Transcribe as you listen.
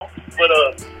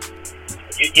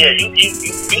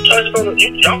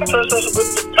y'all touched on some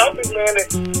good topics, man.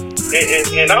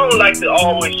 And I don't like to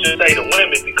always just say to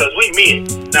women because we men.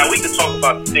 Now we can talk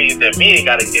about the things that men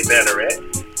got to get better at.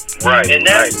 Right. And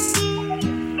that's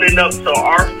putting up to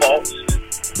our faults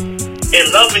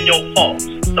and loving your faults.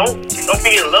 Don't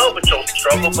be in love with your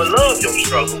struggle, but love your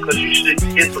struggle because you should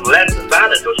get some lessons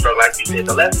out of your struggle, like you said,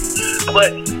 the lessons.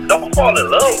 But don't fall in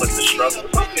love with the struggle.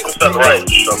 Some people fell in love with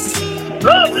the struggle.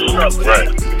 Love the struggle.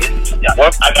 Right. Yeah,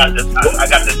 I got this.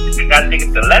 You got to take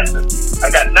it to lessons.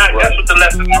 That's what the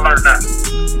lesson I learned now.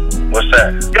 What's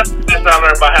that? That's what I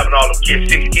learned about having all them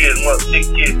kids, 6 kids,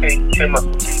 10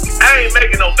 months. I ain't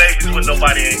making no babies with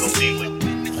nobody ain't gonna be with me.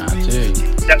 I tell you.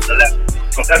 That's the lesson.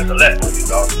 That's the lesson, you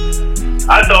know.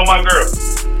 I told my girl,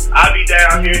 I be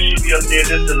down here, she be up there,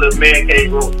 this is a little man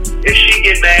cave room. If she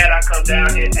get mad, I come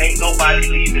down here, ain't nobody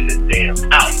leaving this damn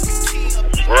house.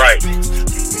 Right.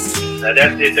 Now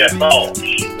that's it, that's all.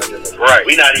 Right.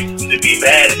 We not even to be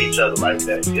mad at each other like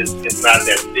that. It's not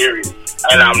that serious.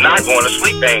 And I'm not going to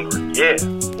sleep angry. Yeah.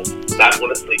 Not going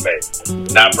to sleep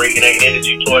angry. Not bringing that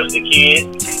energy towards the kid.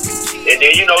 And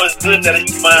then, you know, it's good that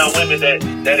you find women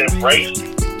that embrace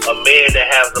a man that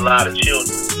has a lot of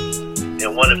children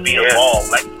and want to be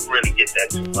involved. Like, you really get that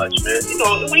too much, man. You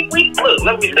know, we look,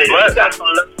 let me say this.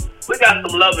 We got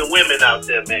some loving women out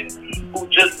there, man, who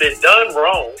just been done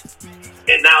wrong,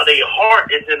 and now their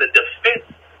heart is in a defense.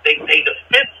 They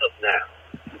defensive now.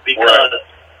 Because,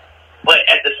 but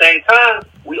at the same time,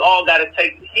 we all got to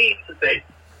take the heat to say,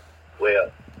 well,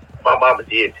 my mama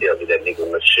did tell me that nigga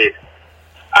was shit.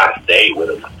 I stayed with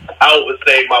him. I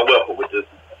overstayed my welcome with this.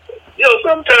 You know,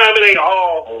 sometimes it ain't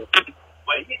all,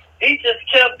 but he just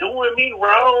kept doing me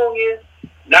wrong, and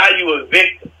now you a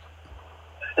victim.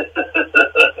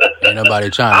 Ain't nobody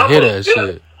trying to hear that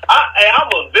shit. I'm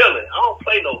a villain. I don't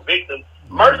play no victim.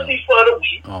 Mercy for the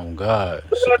weak. Oh, God.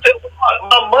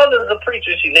 My mother's a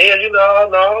preacher. She nails you,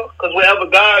 no. Because whatever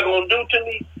God gonna do to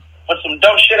me for some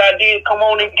dumb shit I did, come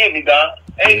on and get me, God.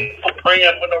 Ain't for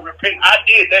praying for no repent. I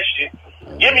did that shit.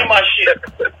 Give me my shit.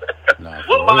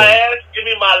 Whip my ass. Give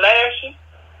me my lashes.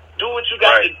 Do what you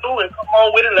got to do and come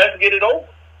on with it. Let's get it over.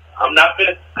 I'm not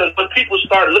finna. Because when people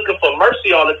start looking for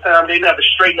mercy all the time, they never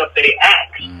straighten up their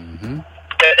acts.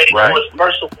 That they know it's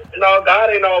merciful. You know,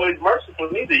 God ain't always merciful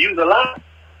neither. Use a lie.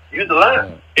 He ain't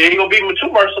gonna be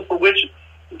too merciful with you.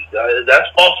 That's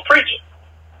false preaching.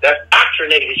 That's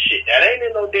doctrinated shit. That ain't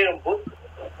in no damn book.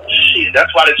 Shit.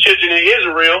 That's why the children of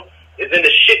Israel is in the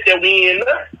shit that we in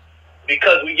there.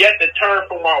 Because we yet to turn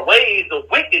from our ways of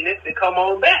wickedness and come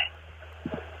on back.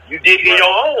 You dig in your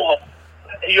own hole.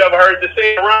 You ever heard the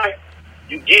saying, right?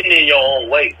 You getting in your own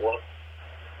way, boy.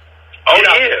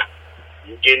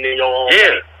 You getting in your own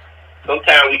way.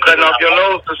 Sometimes we cutting off your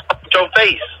nose to spot your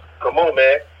face. Come on,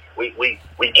 man. We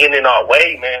getting in our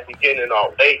way, man. We getting in our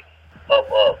way of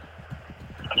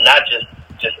not just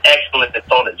excellence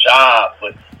on the job,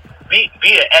 but be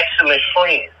an excellent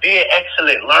friend, be an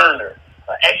excellent learner,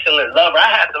 an excellent lover. I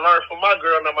had to learn from my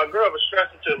girl. Now my girl was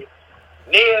stressing to me,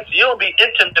 Nance, you don't be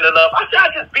intimate enough. I said, I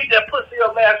just beat that pussy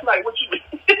up last night. What you mean?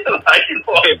 Like, you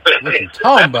know, what you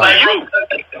talking about?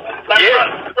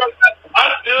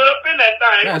 I stood up in that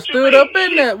thing. I stood up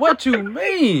in that. What you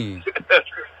mean?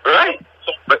 Right?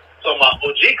 So my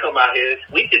OG come out here.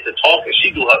 We get to talk and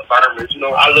she do her sermons. You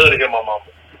know, I love to hear my mama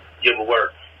give a word.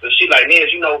 So she like,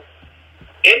 Nance, you know,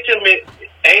 intimate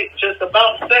ain't just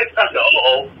about sex. I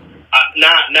said,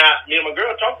 Nah, me and my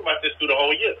girl talked about this through the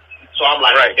whole year. So I'm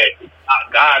like, okay,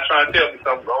 God trying to tell me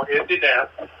something. Go ahead, sit down.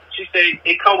 She said,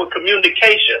 it come with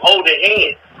communication, holding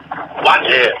hands,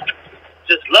 watching,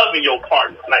 just loving your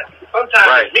partner. Like,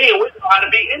 sometimes men, we know how to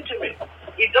be intimate.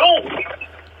 We don't.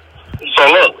 So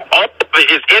look, all of it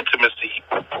is intimacy,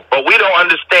 but we don't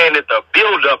understand that the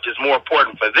build-up is more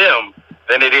important for them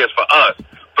than it is for us.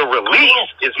 The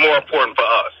release is more important for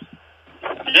us.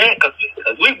 Yeah, because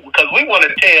we want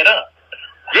to tear it up.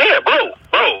 Yeah, bro.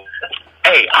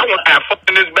 Hey, I want to have fun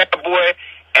in this bad boy,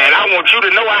 and I want you to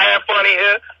know I have fun in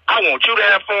here. I want you to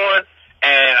have fun,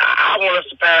 and I want us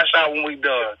to pass out when we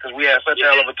done, because we had such a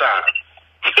hell of a time.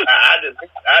 I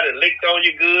done licked on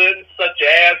you good, such your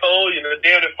asshole, you know,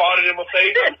 damn it farted in my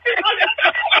face.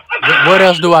 What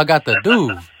else do I got to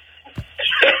do?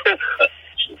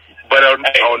 But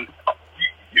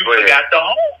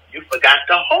you forgot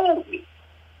to hold me.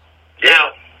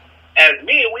 Now, as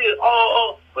me, we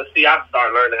all, but see, I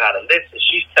started learning how to listen.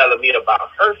 She's telling me about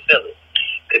her feelings.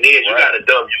 And then you got to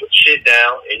dumb your shit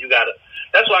down, and you got to.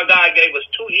 That's why God gave us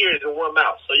 2 ears and 1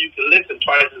 mouth, so you can listen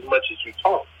twice as much as you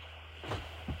talk.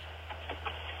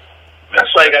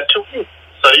 That's why you got 2 ears,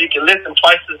 so you can listen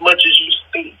twice as much as you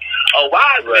speak. A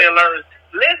wise man learns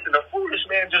listen, a foolish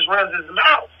man just runs his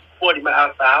mouth 40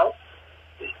 miles per hour.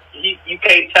 You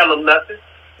can't tell him nothing.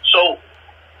 So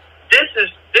this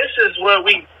is where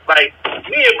we, like,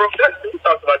 me and Bro Dustin, we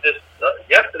talked about this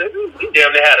yesterday. We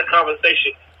damn near had a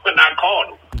conversation when I called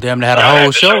him. Damn near had a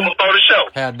whole show. Before the show.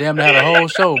 Damn near had a whole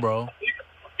show, bro.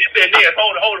 He said, yeah,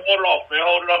 hold it off, man.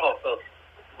 Hold it off. So,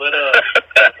 but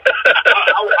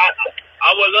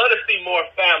I would love to see more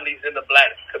families in the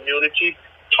black community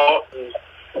talk and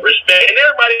respect. And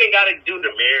everybody ain't got to do the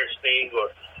marriage thing,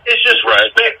 or it's just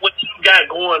respect what you got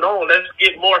going on. Let's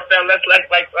get more families. Let's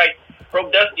like Bro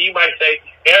Dusty, you might say,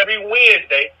 every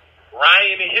Wednesday,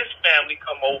 Ryan and his family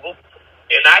come over,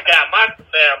 and I got my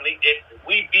family, and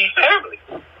we be family.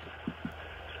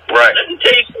 Right. Let me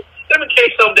tell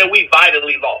you something that we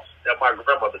vitally lost, that my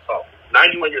grandmother taught me,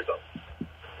 91 years old.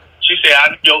 She said,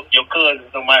 I know your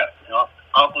cousins,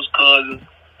 uncles, cousins,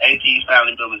 aunties,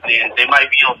 family members, they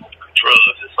might be on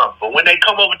drugs or something. But when they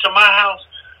come over to my house,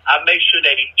 I make sure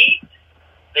they eat,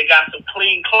 they got some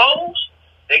clean clothes,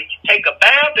 they take a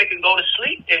bath, they can go to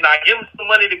sleep, and I give them some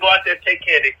money to go out there and take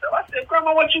care of themselves. I said,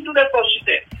 Grandma, what you do that for? She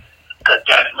said, because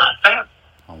that's my family.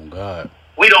 Oh, God.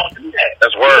 We don't do that.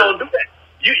 That's word. We don't do that.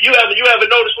 You ever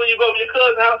notice when you go to your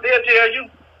cousin's house, they'll tell you,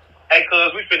 hey,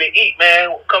 cuz, we finna eat,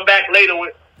 man. Come back later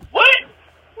with, what?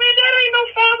 Man, that ain't no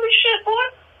family shit, boy.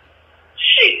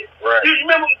 Shit. Right. You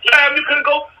remember the time you couldn't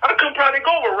go? I could probably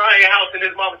go over Ryan's house and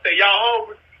his mama say, y'all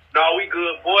hungry? No, we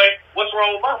good, boy. What's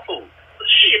wrong with my food?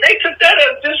 Shit, they took that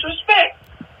as disrespect.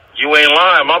 You ain't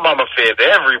lying. My mama fed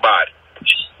everybody.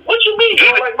 What you mean? You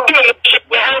don't like my food?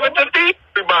 We having to feed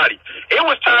everybody. It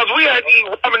was times we had to eat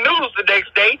ramen noodles the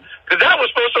next day because that was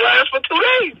supposed to last for 2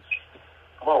 days.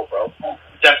 Come on, bro.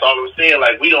 That's all I'm saying.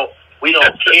 Like, we don't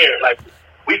care. Like,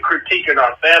 we critiquing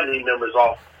our family members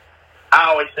off. I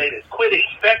always say this: quit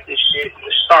expecting shit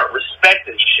and start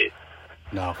respecting shit.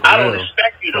 No, for I real. don't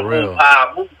expect you to For move real.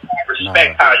 how I move. I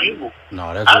respect how you move.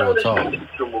 No, that's I real don't talk.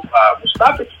 expect you to move how I move.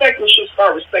 Stop expecting shit.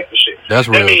 Start respecting shit. That's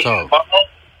real talk. talk.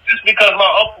 Just because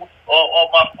my uncle or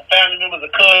my family members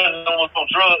or cousins was on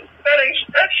drugs,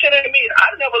 that shit ain't me.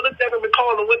 I never looked at them and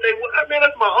called them what they were. I mean,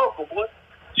 that's my uncle, boy.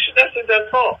 Shit, that's it.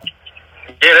 That's all.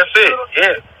 Yeah, that's it.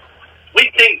 Yeah. We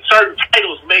think certain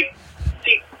titles make.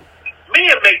 See,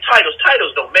 men make titles.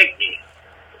 Titles don't make men.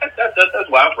 That's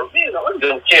why I'm from men. I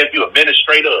don't care if you're a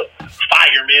administrator,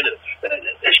 fireman.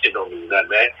 That shit don't mean nothing,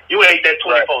 man. You ain't that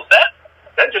 24/7.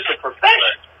 That's just a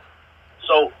profession.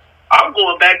 So I'm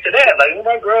going back to that. Like, when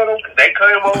my girl, they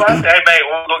come over, I say, hey, man,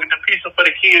 want to go get the pizza for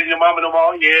the kids, your mama and them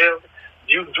all? Yeah.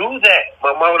 You do that.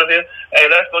 My mama and them, hey,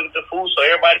 let's go get the food so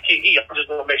everybody can eat. I'm just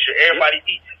going to make sure everybody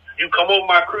eat. You come over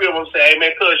my crib and say, hey,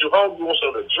 man, cuz you hungry, you want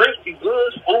some of the drinks, be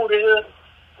good, food in here.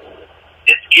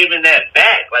 It's giving that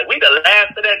back. Like, we the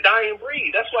last of that dying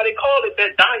breed. That's why they call it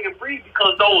that dying breed,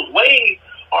 because those ways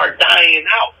are dying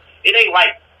out. It ain't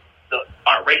like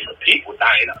our race of people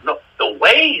dying out. No, the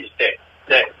ways that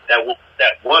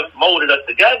once molded us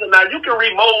together. Now you can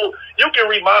remodel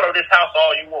this house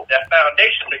all you want. That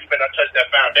foundation, but you better not touch that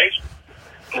foundation.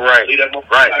 Right. See that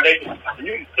foundation?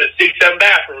 You put 6-7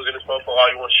 bathrooms in this motherfucker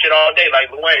all you want. Shit all day,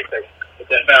 like Luane said. But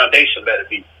that foundation better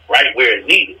be right where it's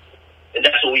needed. And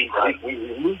that's what we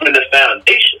removing the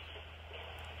foundation.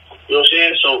 You know what I'm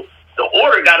saying? So the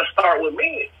order got to start with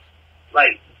men.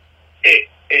 Like,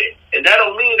 and that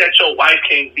don't mean that your wife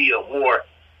can't be a more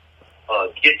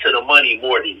get to the money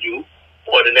more than you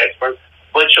or the next person,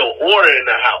 but your order in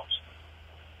the house.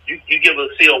 You give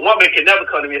a woman can never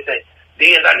come to me and say,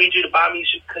 Diaz, I need you to buy me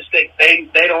shit, because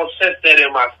they don't sense that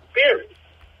in my spirit.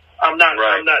 I'm not.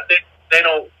 They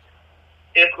don't.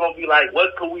 It's gonna be like,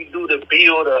 what can we do to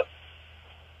build a?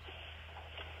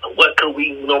 What could we?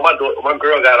 You know, my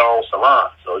girl got her own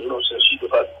salon, so you know, since she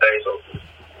does her thing, so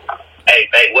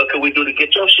hey, what can we do to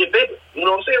get your shit bigger? You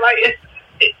know what I'm saying? Like,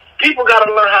 people got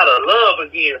to learn how to love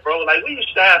again, bro. Like, we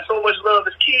used to have so much love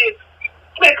as kids.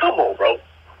 Man, come on, bro.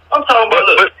 I'm talking about,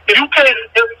 look. But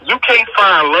you can't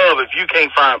find love if you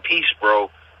can't find peace, bro.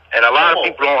 And a lot of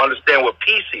people don't understand what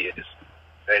peace is.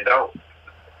 They don't.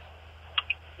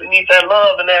 We need that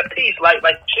love and that peace. Like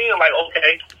chill. Like,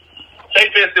 okay, say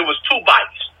for instance, it was 2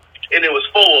 bikes, and it was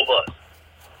 4 of us.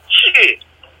 Shit,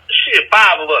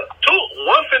 5 of us. 2,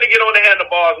 one finna get on the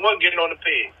handlebars, one getting on the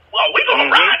peg. Well, we gonna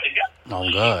ride together. Oh,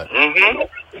 God.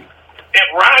 If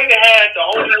Ryan had the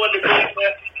only one to go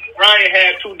there, Ryan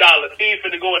had $2. He ain't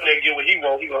finna go in there and get what he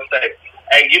want. He gonna say,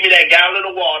 hey, give me that gallon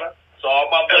of water. So all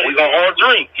my buddies. We gonna all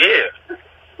drink, yeah.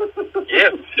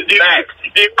 Yeah. Facts.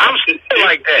 I'm still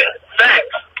like that.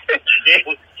 Facts.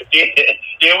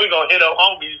 Then we gonna hit up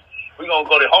homies. We gonna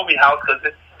go to homie house because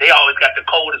they always got the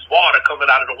coldest water coming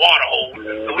out of the water hole.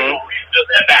 So we gonna refill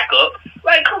that back up.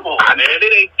 Like, come on, man.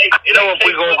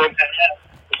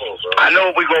 I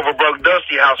know if we go over Brother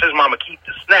Dusty's house, his mama keep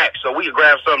the snacks, so we can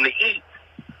grab something to eat.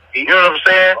 You know what I'm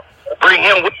saying? Bring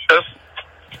him with us.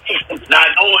 Not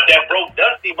knowing that broke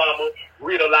Dusty mama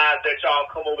realized that y'all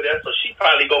come over there, so she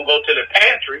probably gonna go to the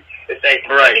pantry and say,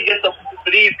 "Let me get some food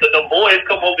for these," because the boys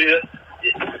come over here.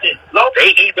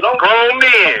 They eat the grown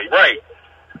men, right?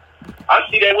 I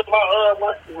see that with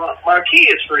my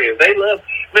kids' friends. They love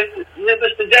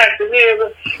Mr. Jackson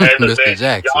here. Mr.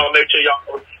 Jackson. Y'all make sure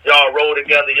y'all roll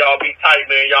together. Y'all be tight,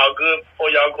 man. Y'all good before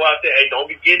y'all go out there. Hey, don't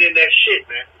be getting in that shit,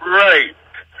 man. Right.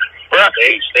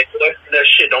 Hey, stay away from that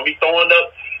shit. Don't be throwing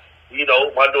up. You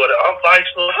know, my daughter, I'm Vice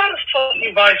Lord. How the fuck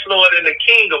you Vice Lord and the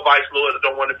king of Vice Lords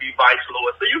don't want to be Vice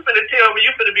Lord? So you finna tell me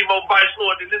you finna be more Vice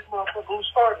Lord than this motherfucker who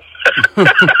started?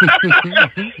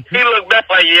 He looked back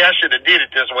like, yeah, I should have did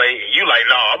it this way. And you like,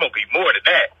 no, I'm gonna be more than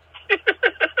that.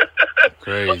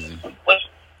 Crazy.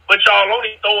 But y'all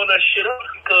only throwing that shit up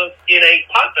because it ain't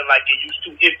popping like it used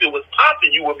to. If it was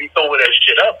popping, you would be throwing that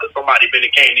shit up because somebody been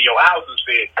and came to your house and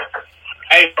said,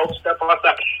 "Hey, don't step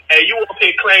outside. Hey, you up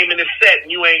here claiming this set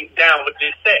and you ain't down with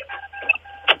this set."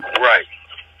 Right.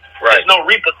 There's no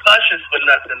repercussions for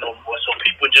nothing no more. So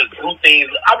people just do things.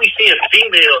 I be seeing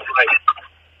females like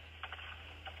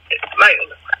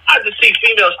I just see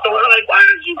females throwing like, why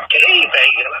is you gang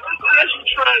banging? Like, why is you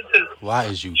trying to? Why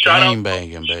is you gang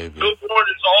banging, baby? Good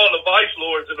morning to all the Vice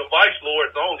Lords and the Vice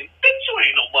Lords only. Bitch, you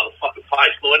ain't no motherfucking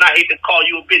Vice Lord. And I hate to call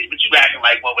you a bitch, but you acting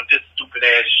like one with this stupid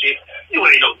ass shit. You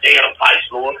ain't no damn Vice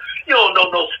Lord. You don't know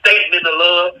no statement of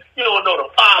love. You don't know the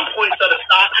 5 points of the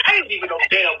stock. I ain't even no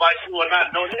damn Vice Lord.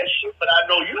 I know that shit, but I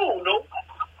know you don't know.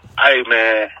 Hey,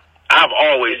 man, I've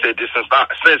always said this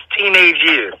since teenage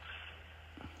years.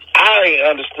 I ain't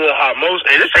understood how most,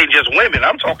 and this ain't just women,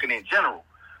 I'm talking in general,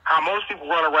 how most people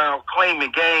run around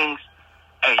claiming gangs,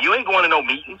 and you ain't going to no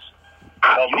meetings.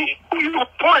 Who you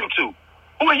reporting to?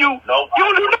 Who are you? No. You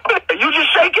don't do nothing. You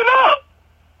just shaking up.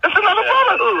 It's another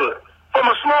brotherhood. From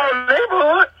a small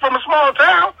neighborhood, from a small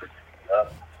town.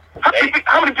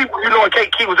 How many people you know in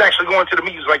Kankakee was actually going to the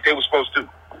meetings like they were supposed to?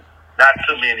 Not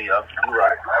too many of them. You're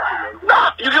right.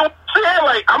 Nah, you know what I'm saying?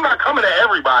 Like, I'm not coming to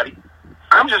everybody.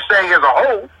 I'm just saying as a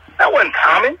whole. That wasn't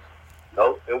common.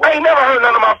 No, I ain't never heard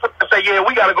none of my friends say, yeah,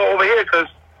 we got to go over here because,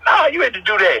 nah, you had to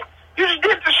do that. You just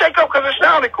did it to shake up because it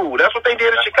sounded cool. That's what they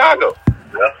did in Chicago.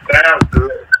 Yeah, sounds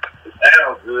good.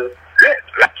 Sounds good.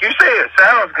 Like you said,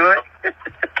 sounds good.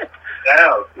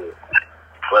 Sounds good.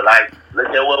 But, like, look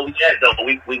at what we at, though.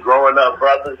 We growing up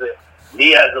brothers, and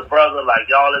me as a brother, like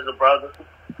y'all as a brother,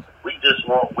 we just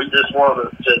want to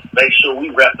just make sure we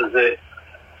represent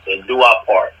and do our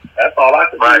part. That's all I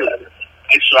can do.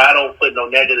 Make sure I don't put no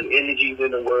negative energies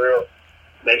in the world.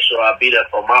 Make sure I be there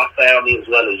for my family as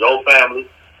well as your family.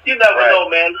 You never know,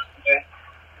 man.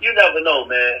 You never know,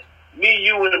 man. Me,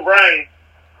 you, and Brian,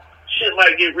 shit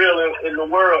might get real in the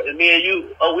world, and me and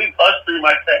you, us three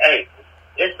might say, hey,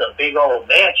 it's a big old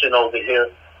mansion over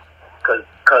here, because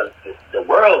the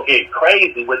world get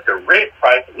crazy with the rent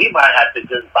price. We might have to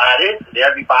just buy this, and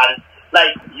everybody,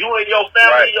 like you and your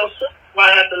family and your sister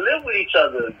might have to live with each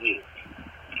other again.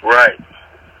 Right.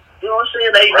 You know what I'm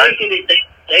saying?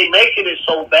 They making it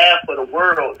so bad for the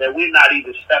world that we're not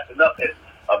even stepping up as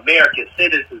American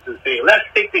citizens and saying, let's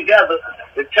stick together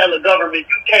and tell the government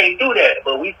you can't do that.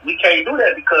 But we can't do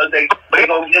that because they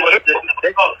gonna give us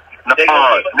they gonna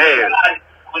give us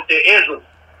with the ism.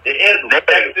 The ism.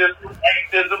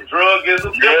 Sexism,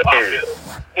 drugism,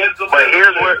 hip-hopism. But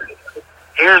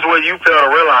here's where you fail to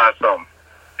realize something.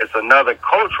 It's another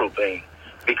cultural thing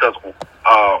because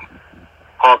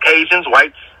Caucasians,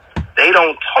 whites, they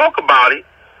don't talk about it,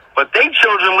 but they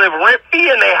children live rent-free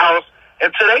in their house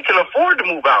until they can afford to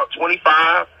move out.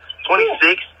 25,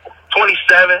 26,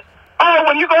 27. Oh,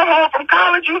 when you go home from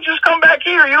college, you just come back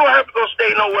here. You don't have to go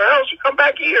stay nowhere else. You come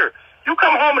back here. You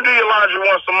come home and do your laundry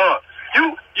once a month.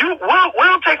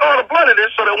 We'll take all the brunt of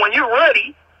this so that when you're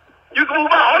ready, you can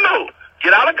move out. Oh, no.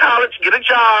 Get out of college, get a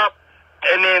job,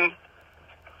 and then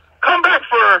come back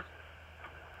for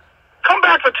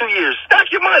 2 years.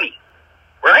 Stack your money.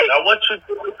 Right? Now, what you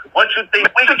think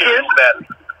we can do better?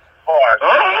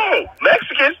 Oh,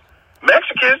 Mexicans,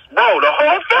 bro, the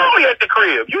whole family at the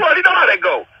crib. You already know how that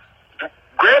go.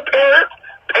 Grandparents,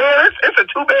 parents, it's a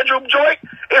 2-bedroom joint.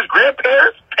 It's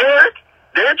grandparents, parents,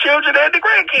 their children, and the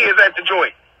grandkids at the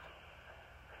joint.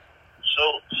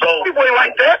 So people ain't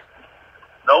like that.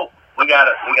 Nope. We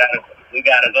gotta go. You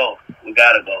gotta go. You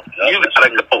gotta go.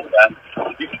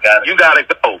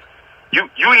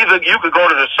 You could go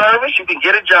to the service, you can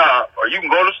get a job, or you can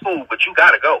go to school, but you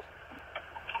gotta go.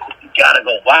 You gotta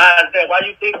go. Why is that? Why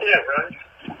you think that, right?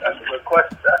 That's a good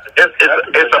question.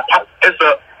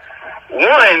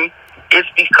 It's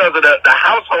because of the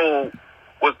household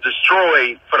was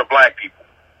destroyed for the black people.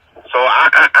 So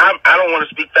I don't want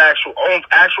to speak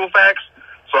actual facts.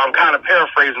 So I'm kind of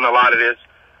paraphrasing a lot of this,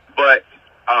 but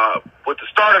with the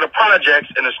start of the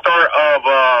projects and the start of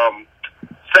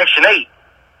Section 8,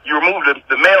 you remove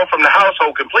the male from the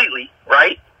household completely,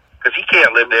 right? Because he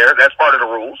can't live there. That's part of the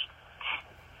rules.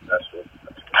 That's it.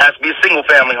 Has to be a single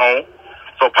family home.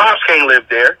 So Pops can't live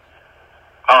there.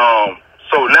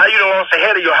 So now you done lost the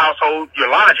head of your household. Your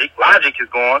logic is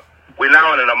gone. We're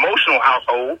now in an emotional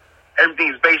household.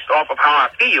 Everything's based off of how I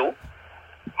feel.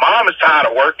 Mom is tired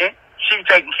of working. She's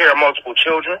taking care of multiple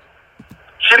children.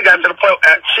 She'd have got to the point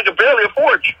she could barely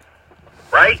afford you,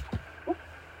 right?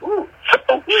 So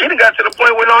she'd have got to the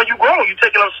point where now you grown, you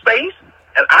taking up space,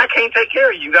 and I can't take care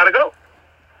of you. You got to go.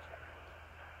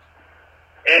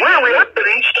 And in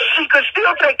reality, she could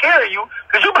still take care of you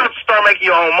because you're about to start making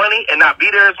your own money and not be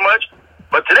there as much.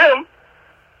 But to them,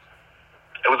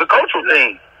 it was a cultural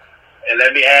thing. And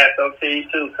let me add something to you,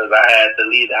 too, because I had to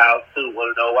leave the house, too.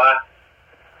 Want to know why?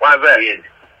 Why is that?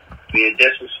 Being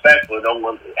disrespectful. Don't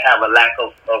want to have a lack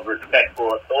of respect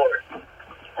for authority.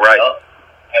 Right.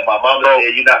 And my mama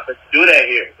said, you're not supposed to do that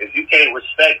here. If you can't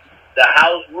respect the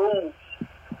house rules,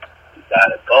 you got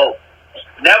to go.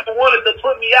 Never wanted to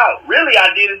put me out. Really,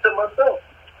 I did it to myself.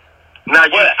 Now,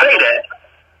 you say that.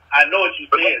 I know what you're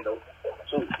saying, though.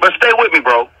 But stay with me,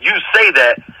 bro. You say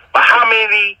that, but how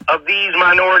many of these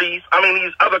minorities,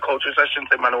 these other cultures, I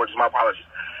shouldn't say minorities, my apologies.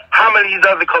 How many of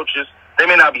these other cultures, they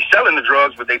may not be selling the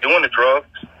drugs, but they doing the drugs?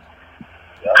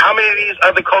 Yeah. How many of these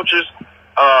other cultures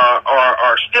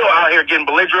are still out here getting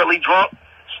belligerently drunk,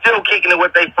 still kicking it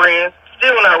with their friends,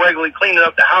 still not regularly cleaning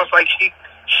up the house like she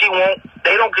won't?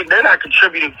 They're not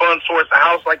contributing funds towards the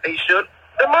house like they should.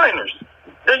 They're minors.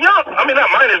 They're young. Not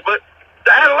minors, but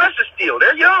the adolescents still.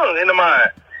 They're young in the mind.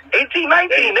 18,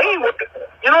 19. They ain't what,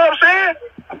 you know what I'm saying?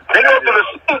 They go through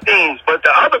the same things, but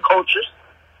the other cultures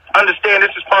understand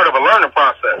this is part of a learning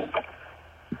process.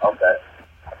 Okay.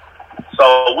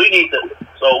 So we need to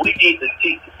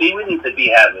teach. See, we need to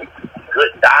be having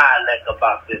good dialect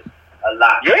about this a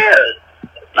lot. Yeah.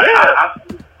 I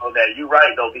feel on that. You're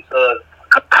right though, because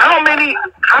how many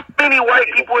white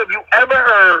people have you ever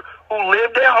heard who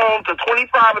lived at home to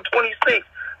 25 or 26?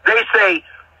 They say,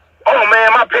 "Oh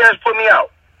man, my parents put me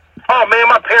out. Oh man,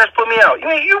 my parents put me out." You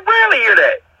rarely hear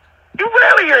that. You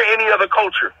rarely hear any other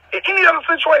culture in any other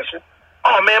situation.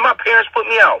 "Oh man, my parents put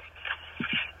me out."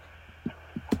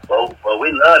 Well,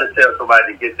 we love to tell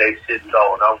somebody to get their shit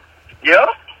going. Yeah.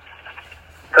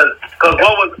 Cause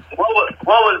what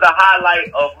was the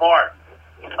highlight of Martin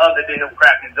other than him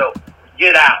cracking jokes?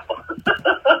 Get out.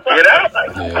 Get out.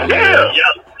 Yeah.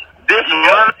 This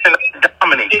man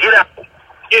dominate. Get out.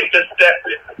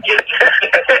 Intercepted.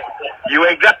 You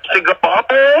ain't got to go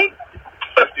home,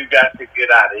 but you got to get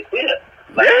out of here.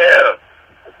 Yeah.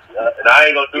 And I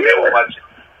ain't gonna do that with my shit.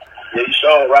 Yeah, you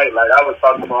sure right. Like I was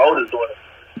talking to my oldest daughter.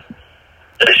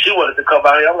 She wanted to come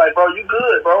out here. I'm like, bro, you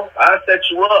good, bro. I'll set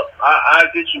you up. I'll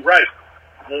get you right.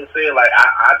 You know what I'm saying? Like,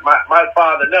 my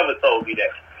father never told me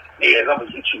that. Yeah, I'm going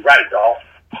to get you right, dog.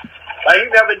 Like, he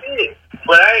never did.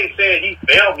 But I ain't saying he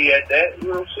failed me at that. You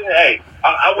know what I'm saying? Hey,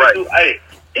 I went through,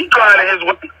 he tried his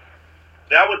way.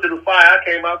 I went through the fire. I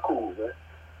came out cool, man.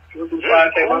 Went through the fire,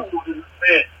 I came out cool to the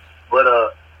man. But,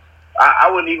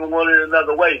 I wouldn't even want it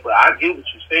another way. But I get what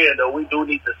you're saying, though. We do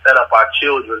need to set up our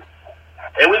children.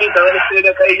 And we need to understand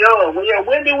that they young.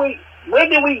 When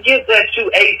did we get that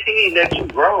you 18, that you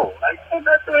grown? Like,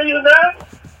 that's where you now?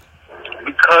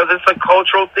 Because it's a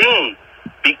cultural thing.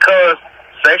 Because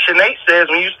Section 8 says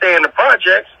when you stay in the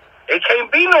projects, it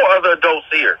can't be no other adults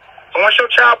here. So once your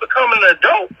child becomes an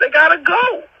adult, they gotta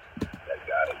go.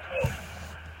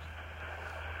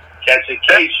 Catch a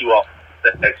case you off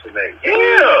that Section 8.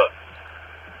 Yeah.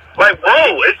 Like,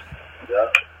 bro, it's...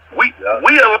 Yeah.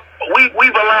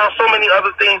 We've allowed so many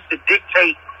other things to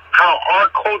dictate how our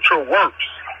culture works.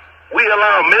 We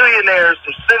allow millionaires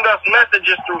to send us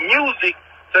messages through music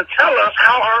to tell us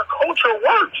how our culture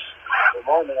works. Come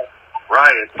on, man.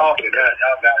 Ryan talking now.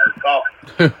 Y'all got her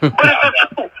talking. But it's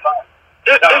the truth.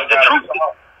 It's the truth.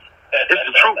 It's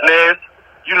the truth, man.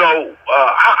 You know,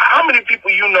 how many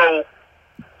people you know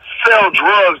sell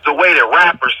drugs the way that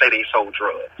rappers say they sold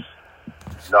drugs?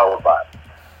 Nobody.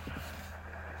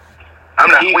 I'm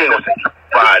not saying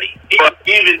nobody.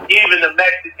 Even the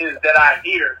Mexicans that I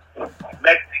hear,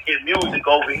 Mexican music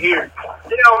over here,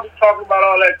 they don't be talking about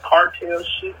all that cartel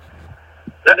shit.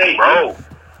 They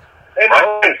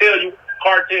might tell you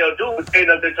cartel dudes ain't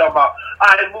up there talking about,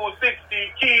 I move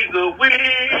 60 keys a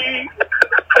week.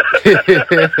 Bro,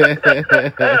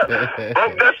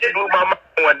 that shit blew my mind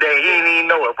one day. He didn't even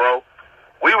know it, bro.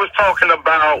 We was talking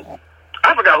about,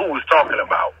 I forgot who we was talking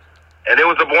about. And it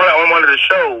was on one of the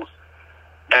shows.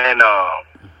 And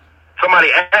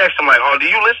somebody asked him, like, oh, do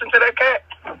you listen to that cat?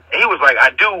 And he was like, I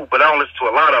do, but I don't listen to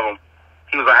a lot of them.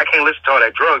 He was like, I can't listen to all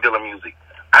that drug dealer music.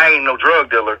 I ain't no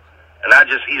drug dealer. And I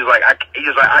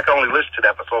can only listen to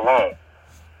that for so long.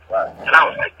 Right. And I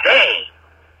was like, dang.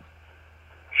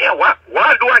 Yeah, why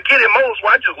do I get emotions?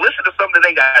 Why just listen to something that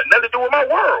ain't got nothing to do with my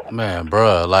world? Man,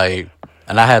 bruh, like,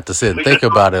 and I had to sit and think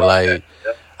about it. Like,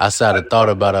 I sat and thought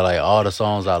about it, like, all the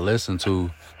songs I listen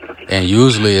to, and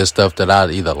usually it's stuff that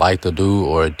I either like to do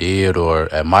or did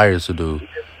or admire to do,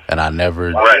 and I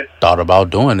never thought about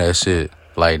doing that shit.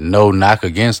 Like, no knock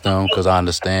against them, because I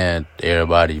understand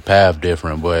everybody path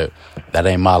different, but that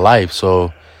ain't my life,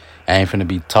 so I ain't finna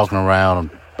be talking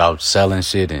around about selling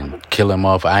shit and killing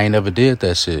off. I ain't never did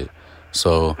that shit.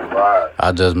 So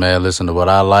I just, man, listen to what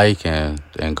I like and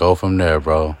go from there,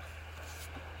 bro.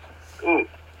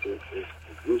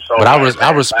 But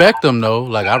I respect them though.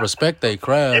 Like, I respect they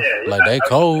craft. Like, they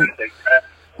cold.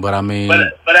 But I mean, but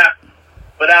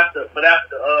after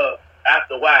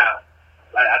a while,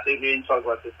 like, I think me and you talked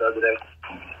about this the other day.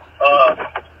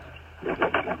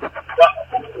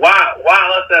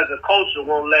 Why us as a culture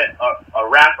won't let a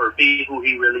rapper be who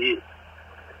he really is?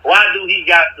 Why do he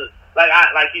got to, like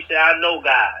you said, I know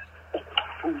guys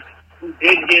who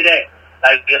didn't hear that.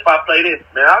 Like, if I play this,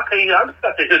 man, I just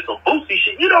got to hear some Boosie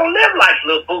shit. You don't live like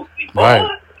Lil Boosie, boy.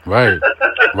 Right.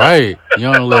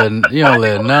 You don't let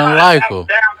nothing like him.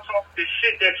 Down talk this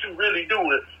shit that you really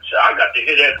doing. So I got to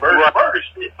hear that murder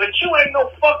shit, but you ain't no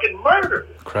fucking murderer.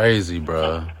 Crazy,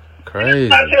 bro.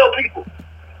 Crazy. I tell people,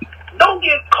 don't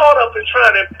get caught up in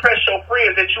trying to impress your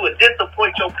friends that you would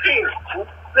disappoint your parents.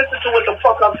 Listen to what the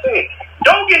fuck I'm saying.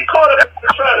 Don't get caught up in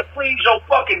trying to please your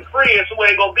fucking friends who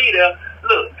ain't gonna be there.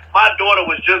 Look, my daughter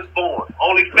was just born.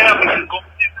 Only family is going to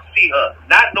see her.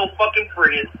 Not no fucking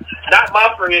friends. Not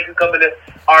my friends can come in there.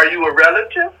 Are you a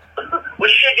relative? When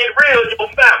shit get real, your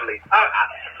family.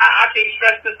 I can't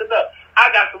stress this enough. I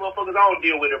got some motherfuckers I don't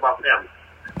deal with in my family.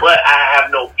 But I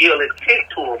have no ill intent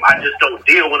to them. I just don't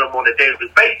deal with them on a daily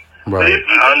basis. Right. But if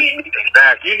you need me,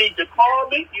 you need to call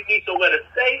me. You need somewhere to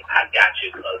stay. I got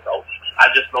you, cuz. So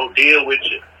I just don't deal with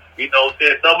you. You know what I'm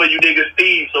saying? Some of you niggas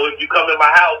thieves. So if you come in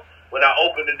my house, when I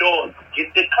open the door,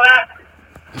 get the clapping.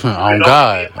 On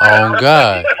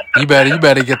God. You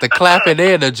better get the clapping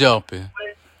and the jumping.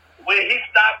 When he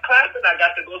stopped clapping, I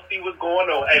got to go see what's going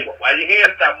on. Hey, why your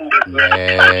hands stop moving?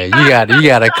 Man, you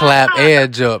gotta clap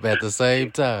and jump at the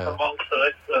same time. Come on,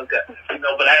 son. You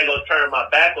know, but I ain't gonna turn my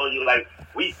back on you. Like,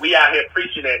 we out here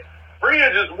preaching that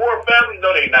friends is more family.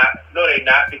 No, they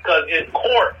not. Because in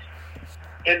court,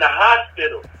 in the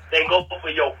hospital, they go for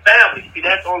your family. See,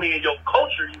 that's only in your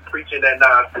culture you preaching that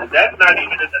nonsense. That's not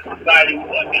even in the society we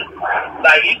live in.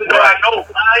 Like, even though I know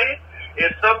Ryan,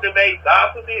 if something may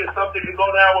God forbid, if something can go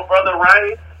down with Brother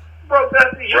Ryan, bro,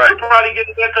 you could probably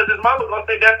get in there because his mama gonna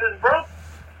say that's his bro.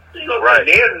 She gonna say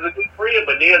Nez is a good friend,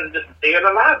 but Nez is just staying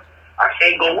alive. I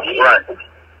can't go in. Right.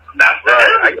 Not for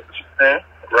him. I get what you're saying.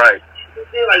 Right.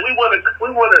 Like, we wanna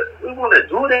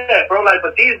do that, bro. Like,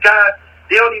 but these guys,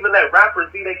 they don't even let rappers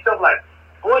be themselves. Like,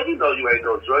 boy, you know you ain't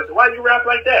no drug. Why you rap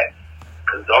like that?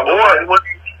 Because don't nobody want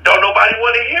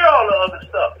to hear all the other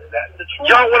stuff. That's the truth.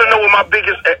 Y'all want to know what my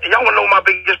biggest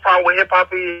problem with hip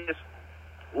hop is?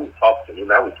 Ooh, talk to me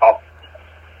now. We talking.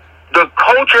 The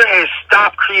culture has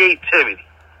stopped creativity.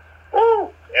 Ooh,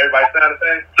 everybody sound the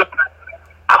same. The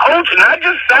culture, not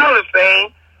just sound the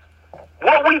same.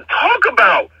 What we talk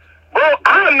about, bro.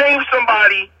 I'll name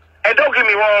somebody, and don't get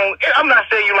me wrong. I'm not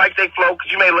saying you like they flow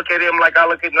because you may look at him like I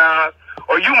look at Nas.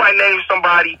 Or you might name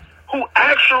somebody who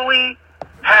actually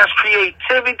has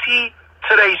creativity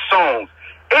to their songs.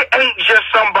 It ain't just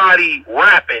somebody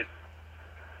rapping.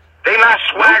 They not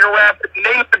swagger rapping.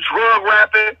 They not drug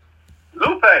rapping.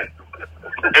 Lupe.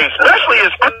 Especially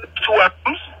his first two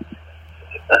albums.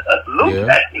 Lupe.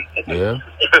 Yeah.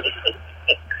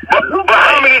 But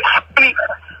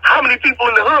how many people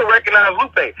in the hood recognize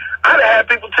Lupe? I done had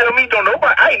people tell me,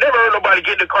 I ain't never heard nobody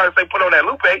get in the car and say, put on that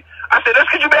Lupe. I said, that's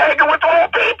because you been hanging with the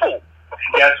wrong people.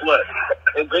 Guess what?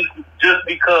 Just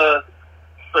because,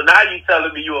 so now you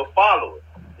telling me you a follower.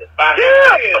 If I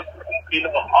hear you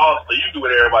know, also you do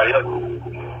what everybody else do.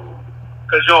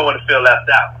 Because you don't want to feel left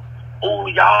out. Oh,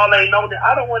 y'all ain't know that.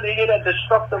 I don't want to hear that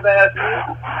destructive ass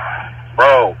music.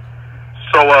 Bro.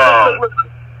 So,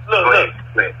 look.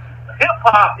 Hip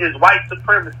hop is white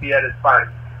supremacy at its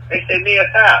finest. They say near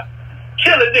time.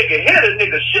 kill a nigga, hit a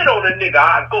nigga, shit on a nigga,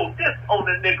 I go this on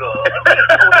a nigga, this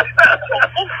on a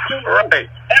nigga. Right.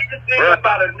 Everything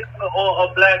about a nigga or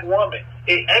a black woman,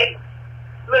 it ain't.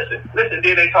 Listen, then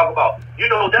they talk about, you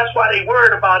know, that's why they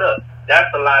worried about us. That's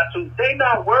a lie too. They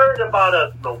not worried about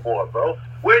us no more, bro.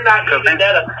 We're not even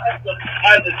that effective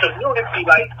as a community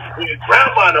like when your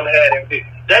grandma and them had everything.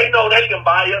 They know they can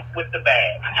buy us with the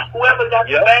bag. Whoever got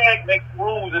the bag makes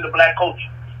rules in the black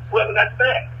culture. Whoever got the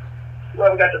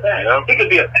bag. Yep. He could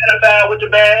be a pedophile with the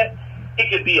bag. He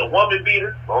could be a woman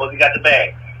beater as long as he got the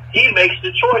bag. He makes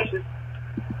the choices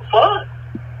for us.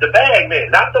 The bag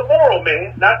man, not the moral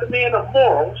man, not the man of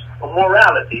morals or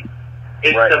morality.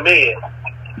 It's the man.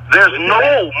 There's no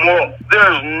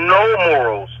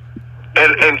morals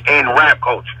in rap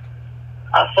culture.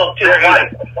 I fucked his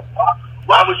wife.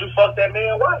 Why would you fuck that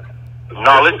man's wife?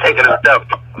 No, let's take it a step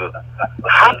further.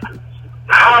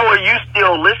 How are you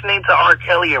still listening to R.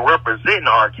 Kelly and representing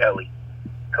R. Kelly?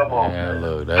 Come on, man.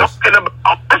 Look, I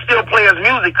still play his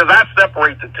music because I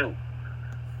separate the two.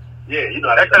 Yeah, you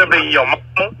know that could have been your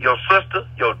mama, your sister,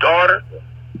 your daughter,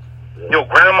 your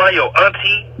grandma, your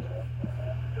auntie.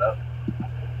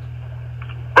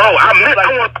 Bro, I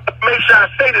want to make sure I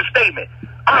say this statement.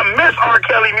 I miss R.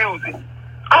 Kelly music.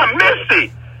 I miss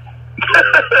it.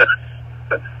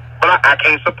 But I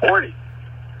can't support it.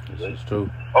 This is true.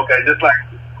 Okay, just like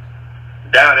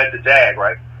down at the Jag,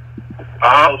 right?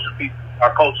 Our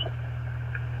culture.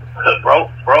 Bro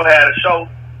had a show.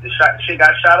 Shit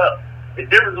got shot up. The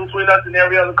difference between us and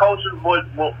every other culture, more.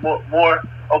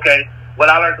 Okay, what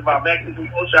I learned about Mexican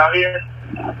culture out here,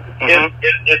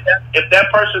 if that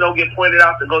person don't get pointed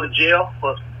out to go to jail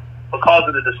for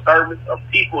causing the disturbance of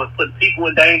people and putting people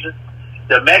in danger,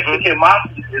 the Mexican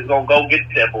mafia is gonna go get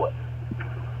that boy.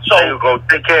 So they go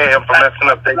take care of him for messing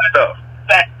up their stuff.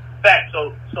 Fact.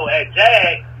 So at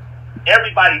Jag,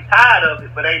 everybody's tired of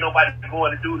it, but ain't nobody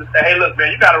going to do to say, hey, look,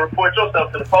 man, you got to report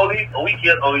yourself to the police, or we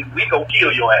gonna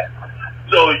kill your ass.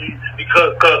 So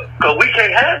because we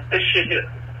can't have this shit here.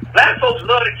 Black folks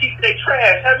love to keep their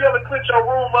trash. Have you ever cleaned your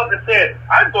room up and said,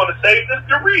 I'm going to save this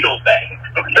Doritos bag?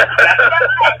 That's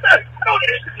what I'm saying. Throw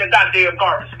that shit in your goddamn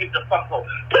garbage. Get the fuck home.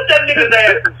 Put that nigga's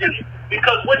ass in jail.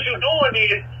 Because what you're doing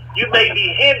is, you may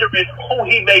be hindering who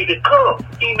he may become.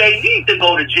 He may need to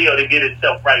go to jail to get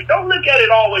himself right. Don't look at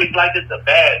it always like it's a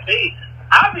bad thing.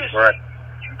 Obviously,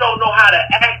 you don't know how to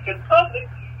act in public.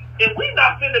 And we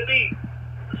not finna be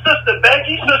Sister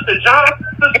Becky, Sister Johnson,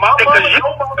 Sister my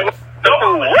mama,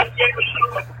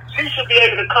 she should be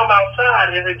able to come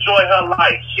outside and enjoy her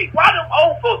life. Why them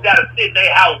old folks gotta sit in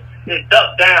their house and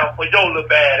duck down for your little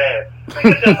bad ass?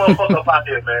 Man, get that motherfucker up out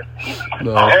there, man.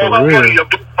 No, for real. Your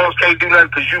big folks can't do nothing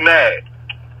because you mad.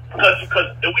 Because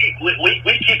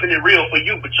we keeping it real for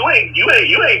you, but you ain't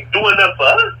doing nothing for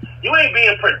us. You ain't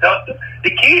being productive.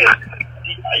 The kids,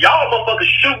 y'all motherfuckers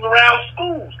shooting around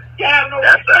schools. You have no.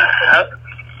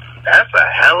 That's a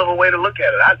hell of a way to look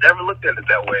at it. I never looked at it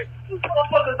that way. These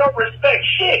motherfuckers don't respect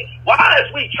shit. Why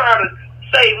is we trying to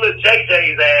save little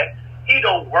JJ's ass? He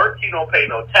don't work. He don't pay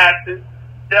no taxes.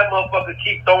 That motherfucker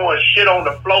keep throwing shit on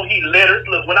the floor. He litters.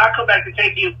 Look, when I come back to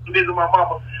Kankakee to visit my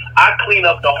mama, I clean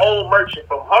up the whole merchant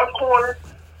from her corner,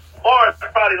 or it's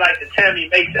probably like the Tammy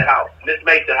Mason house, Miss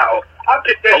Mason house. I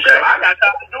picked that shit up. I got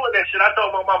tired of doing that shit. I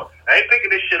told my mama, I ain't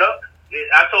picking this shit up.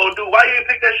 I told dude, why you ain't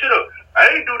pick that shit up? I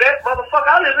ain't do that,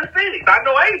 motherfucker. I live in Phoenix. I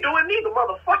know I ain't doing neither,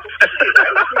 motherfucker. Shit.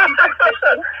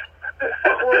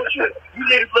 What's wrong with you? You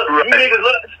niggas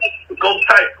look, go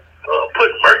type, put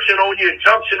merchant on your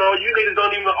junction on you. Niggas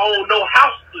don't even own no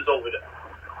houses over there.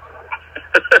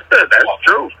 That's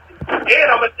true.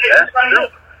 And I'm gonna say this right here.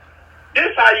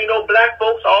 This how you know black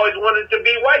folks always wanted to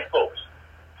be white folks.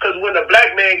 Cause when the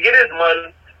black man get his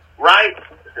money, right,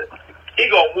 he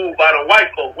gonna move by the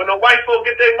white folk. When the white folk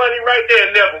get their money right,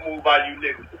 they'll never move by you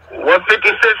niggas.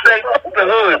 156 say fuck the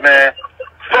hood, man.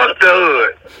 Fuck the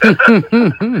hood.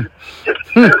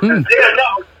 Yeah, no.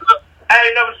 I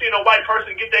ain't never seen a white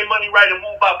person get their money right and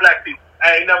move by black people.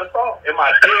 I ain't never saw it in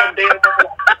my damn life.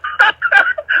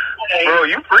 Bro,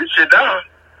 you preach it down.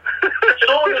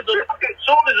 Soon as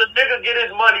a nigga get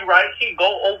his money right, he go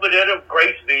over there to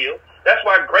Graceville. That's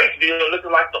why Graceville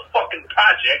looking like the fucking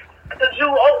project.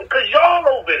 Because y'all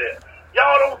over there.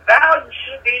 Y'all don't value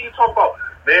shit. Then you talk about,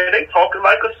 man, they talking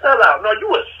like a sellout. No,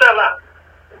 you a sellout.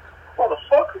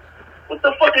 Motherfucker. What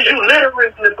the fuck is you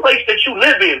littering in the place that you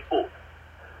live in for?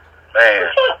 Man.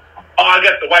 Oh, I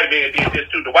guess the white man did this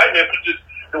too. The white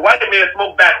man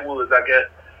smoked backwoods, I guess.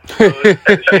 Come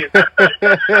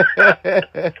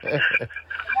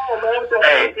on,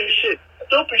 man, that's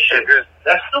stupid shit.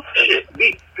 That's stupid shit.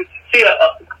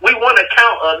 We want to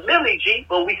count a Millie G,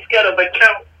 but we scared of a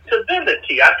count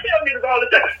accountability. I tell niggas all the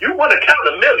time, you want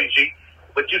accountability, G,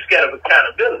 but you scared of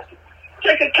accountability.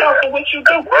 Take account for what you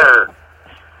do. Word.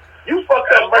 You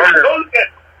fucked up Merchant.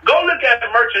 Go look at the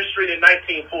Merchant Street in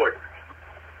 1940.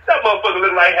 That motherfucker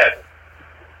look like heaven.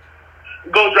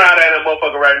 Go drive that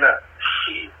motherfucker right now.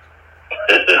 Shit.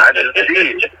 I just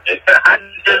did.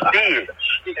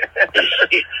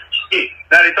 Shit.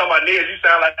 Now they talking about niggas, you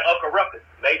sound like Uncle Ruckus.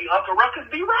 Maybe Uncle Ruckus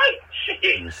be right.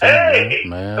 Shit. Hey,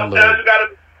 man, sometimes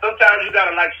you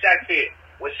gotta like Shaq said.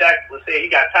 When Shaq was saying he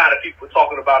got tired of people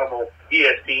talking about him on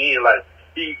ESPN, like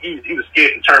he was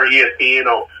scared to turn ESPN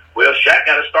on. Well, Shaq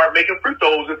got to start making free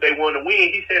throws if they want to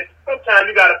win. He said sometimes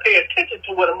you got to pay attention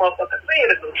to what a motherfucker saying.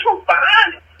 There's some truth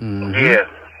behind it. Mm-hmm. Yeah.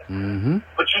 Mm-hmm.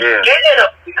 But you scared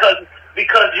of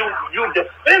because you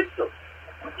defensive.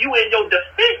 You in your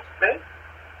defense, man.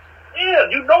 Yeah,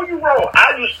 you know you wrong.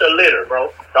 I used to litter,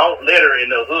 bro. Don't litter in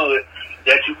the hood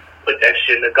that you put that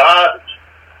shit in the garbage.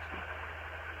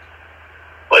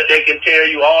 But they can tell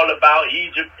you all about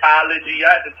Egyptology.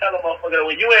 I have to tell a motherfucker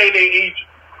when you ain't in Egypt,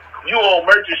 you on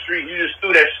Merchant Street, you just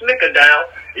threw that snicker down,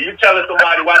 and you telling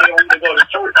somebody why they want to go to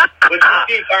church. But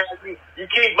you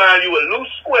keep buying you a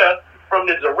loose square from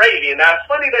this Arabian. Now, it's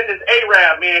funny that this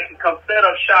Arab man can come set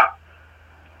up shop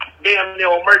damn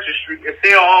near on Merchant Street and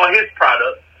sell all his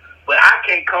products, but I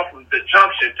can't come from the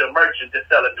junction to Merchant to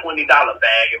sell a $20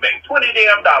 bag and make $20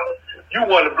 damn dollars. You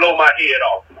want to blow my head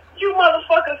off. You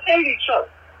motherfuckers hate each other.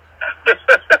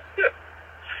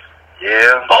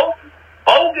 Yeah.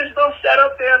 Bogus done set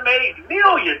up there and made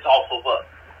millions off of us.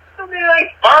 So they ain't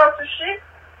sponsor shit.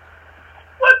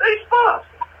 What they sponsor?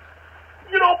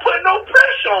 You don't put no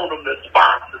pressure on them to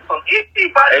sponsor something.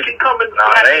 Anybody can come in the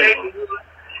neighborhood.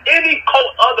 Any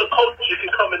other culture can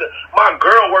come in. My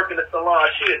girl working the salon,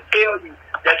 she'll tell you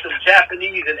that some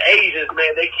Japanese and Asians,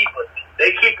 man, they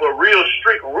keep a real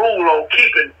strict rule on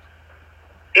keeping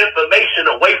information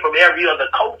away from every other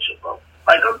culture, bro.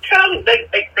 Like I'm telling you,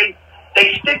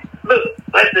 they stick. Look,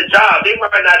 that's the job. They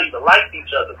might not even like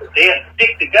each other, but they'll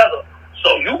stick together.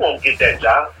 So you won't get that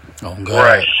job. Oh God!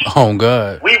 Right. Oh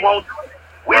God! We won't.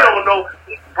 We don't know,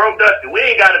 bro. Dustin, we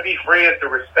ain't got to be friends to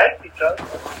respect each other.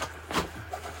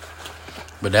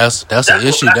 But that's an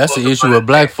issue. That's the issue with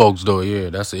black folks, though. Yeah,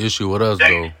 that's the issue with us,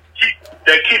 though.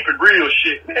 That keep it real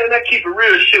shit. Man, that keep it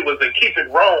real shit was the keep it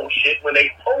wrong shit when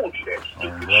they told you that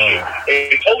stupid shit.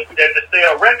 They told you that to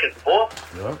sell records, boy.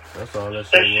 Yep, that's all that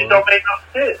shit That shit don't make no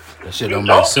sense. That shit don't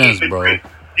make sense, bro.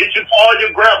 Did you call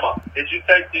your grandma? Did you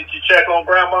check on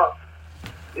grandma?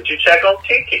 Did you check on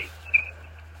Tiki?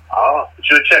 But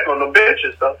you'll check on them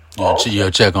bitches, though.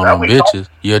 You'll check on them bitches.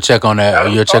 You'll check on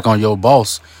that. You'll check on your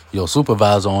boss, your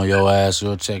supervisor on your ass.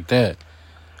 You'll check that.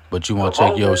 But you won't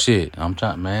check your shit. I'm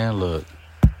trying, man. Look,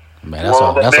 man,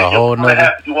 that's a whole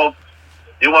nother. You want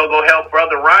to go help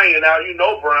Brother Ryan out? You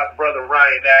know, Brother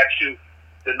Ryan asked you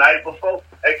the night before,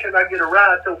 "Hey, can I get a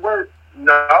ride to work?"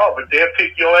 No, but they'll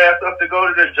pick your ass up to go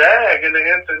to the Jag in the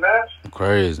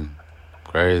International.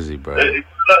 Crazy, bro.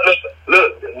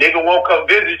 Look, the nigga won't come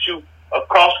visit you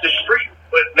across the street,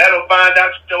 but let him find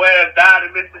out your ass died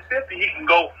in Mississippi. He can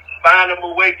go find him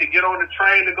a way to get on the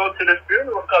train to go to the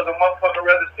funeral because a motherfucker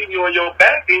rather see you on your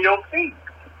back than your feet.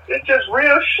 It's just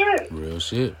real shit. Real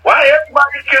shit. Why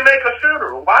everybody can make a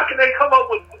funeral? Why can they come up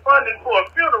with funding for a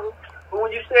funeral? But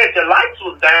when you said your lights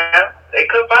was down, they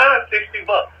could find $60.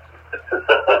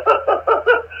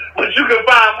 But you can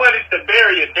find money to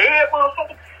bury a dead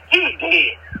motherfucker. He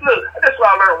dead. Look, that's why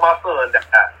I learned my son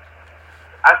died.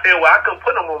 I said, well, I couldn't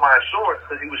put him on my insurance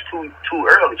because he was too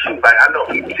early. She was like, I know.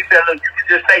 She said, look, you can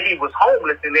just say he was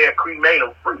homeless and they'll cremate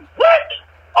him free. What?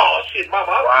 Oh, shit, Mama.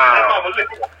 Mama, look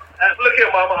here,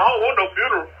 Mama. I don't want no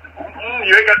funeral. You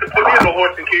ain't got to put me in the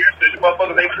horse and carriage. So you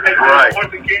motherfuckers ain't put me in the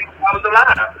horse and carriage. I was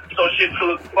alive. So shit,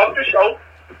 fuck the show.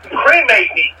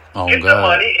 Cremate me. Get the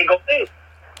money and go in.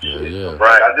 Yeah.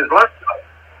 Right. I just learned.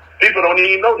 People don't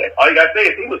even know that. All you got to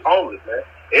say is he was homeless, man.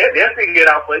 Yeah, they'll figure it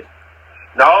out for you.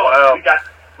 No,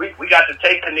 we got to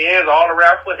take Kenaz all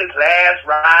around for his last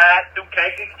ride through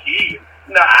Kankakee.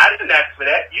 No, I didn't ask for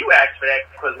that. You asked for that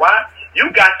because why?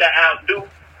 You got to outdo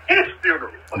his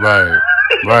funeral. Right.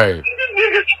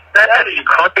 That is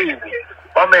crazy.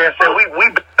 My man said we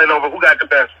battling over who got the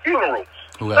best funerals.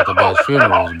 Who got the best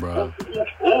funerals, bro?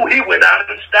 Ooh, he went out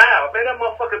in style. Man, that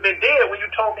motherfucker been dead when you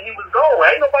told me he was gone.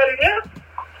 Ain't nobody there.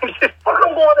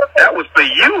 That was for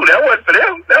you. That wasn't for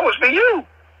them. That was for you.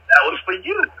 That was for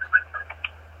you.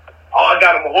 Oh, I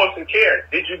got him a horse and carriage.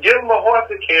 Did you give him a horse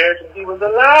and carriage when he was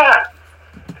alive?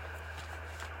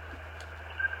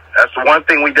 That's the one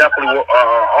thing we definitely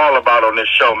are all about on this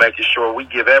show, making sure we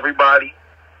give everybody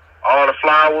all the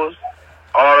flowers,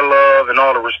 all the love, and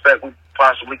all the respect we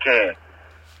possibly can.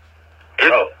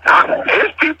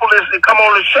 There's people that come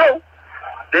on the show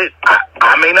that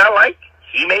I may not like.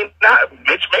 He may not.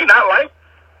 Mitch may not like.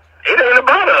 It ain't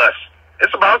about us.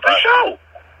 It's about the show.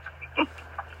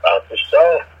 About the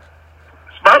show.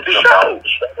 It's about the show.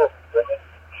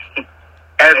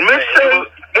 As Mitch says,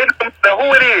 it don't matter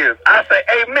who it is. I say,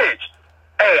 hey, Mitch,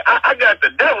 hey, I got the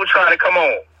devil trying to come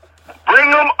on. Bring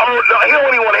him on. No, he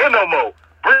don't even want to hear no more.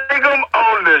 Bring him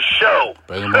on the show.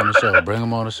 Bring him on the show. Bring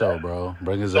him on the show, bro.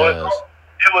 Bring his ass.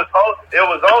 It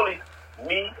was only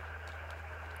me.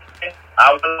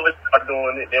 I was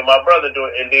doing it, then my brother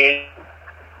doing it, and then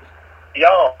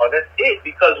y'all. That's it,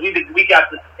 because we got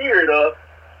the spirit of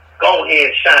go ahead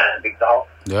and shine, big dog.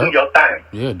 Yep. Do your thing.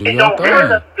 Yeah, do it your don't thing.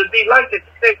 hurt us to be like this,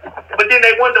 but then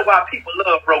they wonder why people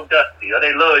love Bro Dusty or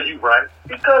they love you, right?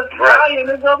 Because Ryan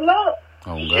is of love.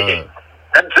 Oh God.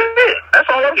 That's it. That's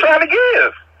all I'm trying to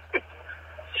give.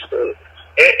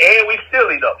 And we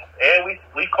silly though, and we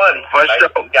funny. For sure.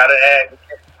 We gotta act.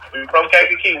 We from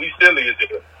Kankakee, we silly as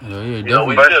hell. Yeah, We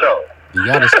definitely. silly. You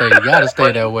gotta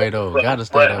stay that way though. Gotta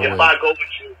stay that way. If I go with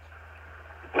you,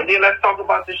 and then let's talk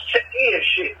about this check-in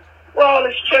shit. Well,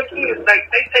 this check-in,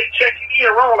 like they take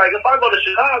check-in wrong. Like if I go to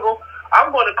Chicago, I'm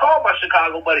going to call my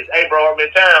Chicago buddies. Hey, bro, I'm in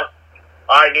town.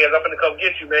 All right, Nez, I'm gonna come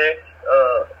get you, man.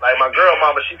 Like my girl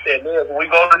mama, she said, Nez, when we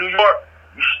go to New York,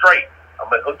 you straight. I'm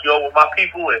gonna hook you up with my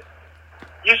people, and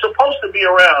you're supposed to be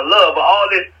around love, but all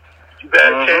this, you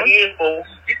better check in before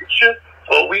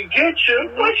we get you.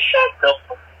 Well, shut up.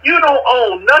 You don't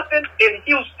own nothing in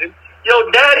Houston.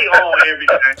 Your daddy own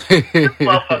everything. This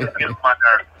motherfucker gets my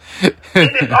nerve.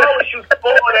 And it's always you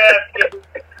spoiled ass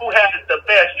niggas who has the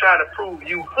best trying to prove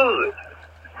you hood.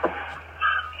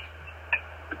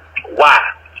 Why?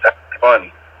 That's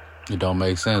funny. It don't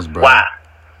make sense, bro. Why?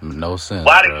 No sense.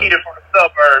 Why the bro. kid from the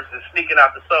suburbs is sneaking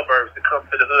out the suburbs to come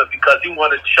to the hood? Because he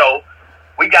want to show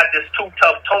we got this too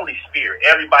tough Tony spirit.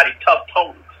 Everybody tough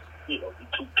Tony. You know,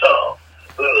 too tough.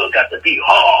 Got to be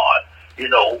hard. You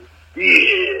know,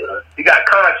 yeah. You got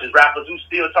conscious rappers who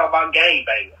still talk about gang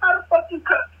banging. How the fuck you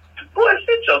cut? Boy,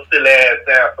 sit your silly ass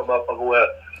down, some motherfucker. Well,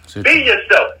 be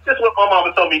yourself. That's what my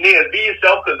mama told me, Nez. Be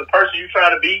yourself, because the person you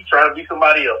trying to be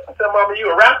somebody else. I said, Mama,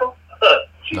 you a rapper?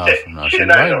 She said, she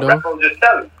not right, a rapper. I'm just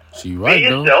telling you. She right, be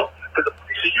yourself, because the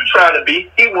person you trying to be,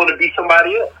 he want to be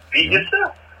somebody else. Be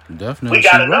yourself. Definitely. We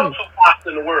got enough Tupacs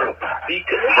in the world. Be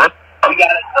connected. We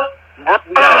got enough.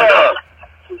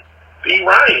 Be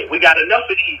Ryan. We got enough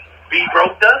of these. Be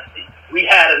Bro Dusty. We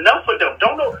had enough of them.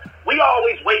 Don't know. We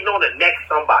always waiting on the next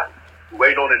somebody.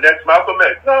 Waiting on the next Malcolm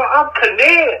X. No, I'm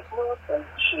Kenaz.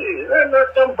 Shit, they're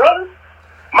not them brothers.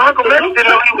 Malcolm X didn't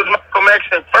know he was Malcolm X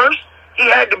at first. He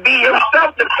had to be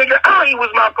himself to figure out he was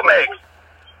Malcolm X.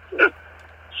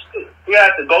 He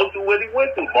had to go through what he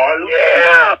went through, Marlon.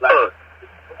 Yeah.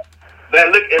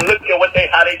 Man, look at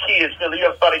how their kids feel. You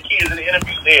ever saw their kids in the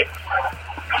interview there?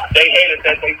 They hated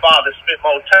that their father spent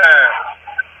more time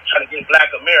trying to get Black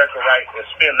America right and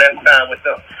spend less time with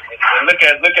them. And look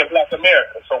at Black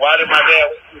America. So why did my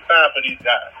dad waste time for these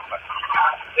guys?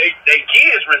 They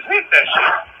kids resent that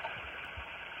shit.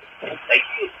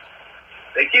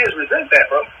 They kids resent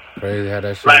that, bro. Crazy how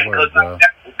that shit works, bro.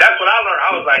 That's what I learned.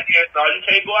 I was like, yeah, no, you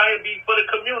can't go out here and be for the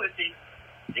community.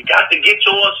 You got to get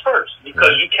yours first,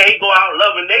 because you can't go out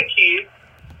loving their kids.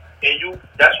 And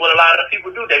that's what a lot of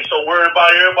people do. They so worried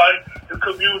about everybody, the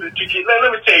community.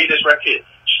 Let me tell you this right here.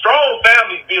 Strong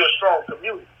families build strong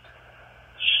communities.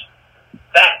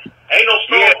 That ain't no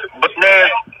strong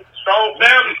community. Strong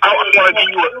families. I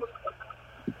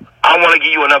want to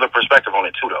give you another perspective on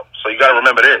it too, though. So you got to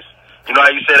remember this. You know how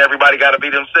you said everybody got to be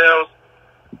themselves?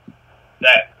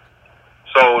 That.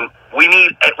 So we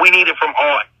need it from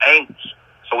all angles.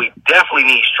 So we definitely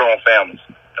need strong families.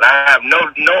 And I have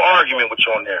no argument with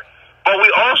you on there. But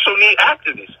we also need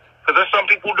activists, because there's some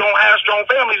people who don't have strong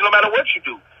families no matter what you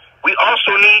do. We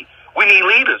also need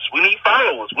leaders. We need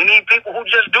followers. We need people who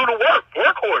just do the work,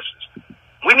 workhorses.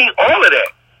 We need all of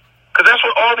that, because that's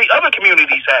what all the other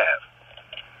communities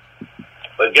have.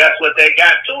 But guess what they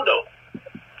got too, though?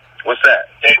 What's that?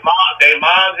 Their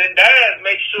moms and dads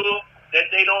make sure that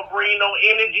they don't bring no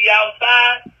energy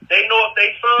outside. They know if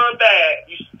they son bad,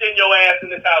 you send your ass in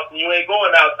this house and you ain't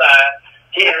going outside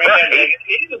carrying that negative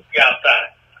energy outside.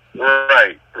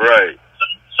 Right.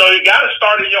 So you got to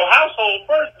start in your household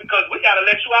first, because we got to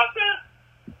let you outside.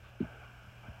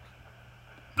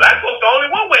 Black folks the only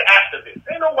one with activists.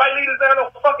 Ain't no white leaders there,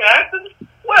 no fucking activists.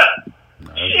 Well,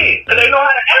 shit, because they know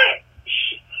how to act.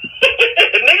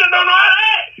 Niggas don't know how to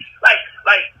act.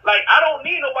 Like I don't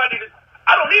need an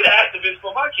activist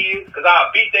for my kids, because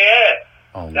I'll beat their ass.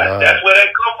 That's where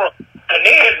they come from.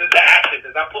 Kenaz is the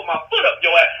activist. I put my foot up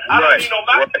your ass. I don't need no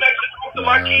Malcolm X to talk to to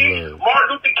my kids. Martin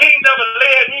Luther King never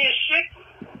led me and shit.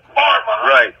 Hard my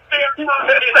right.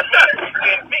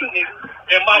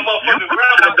 and my motherfucking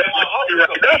grandma and my uncle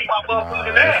could beat my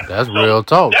motherfucking ass. That's real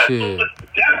talk, shit.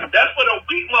 That's for the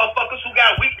weak motherfuckers who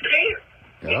got weak parents.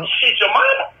 Yep. Shit, your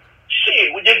mama.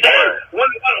 Shit, with your dad. Want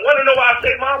to know why I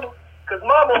say mama? Because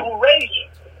mama who raised you.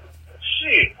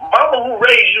 Shit, mama who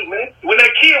raised you, man. When that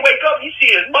kid wake up, he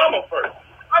see his mama first.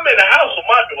 I'm in the house with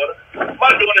my daughter. My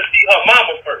daughter see her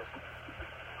mama first.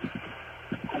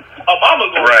 Her mama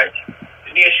go right.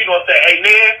 And then she gonna say, hey,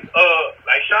 Ned,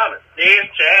 like Shauna, Ned,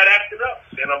 Chad acting up.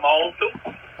 Send them on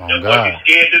through. Oh, just God. you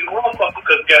scared to the motherfucker,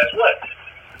 because guess what?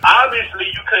 Obviously,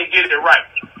 you couldn't get it right.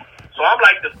 So I'm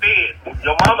like the Fed.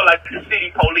 Your mama like the city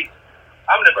police.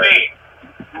 I'm the Fed.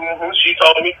 Mm-hmm. She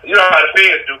told me, you know how the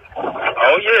Feds do.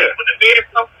 Oh, yeah.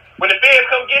 When the feds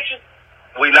come get you,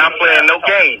 we not playing no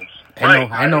games.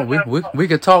 I know. We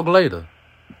could talk later.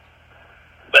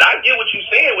 But I get what you're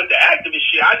saying with the activist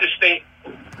shit. I just think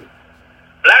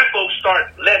black folks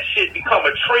let shit become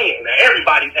a trend. Now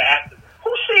everybody's an activist.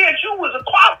 Who said you was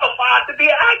qualified to be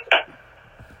an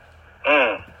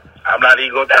activist? I'm not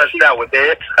even gonna touch that with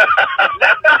that.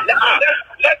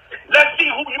 Let's see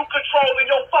who you control in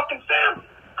your fucking family.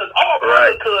 Because all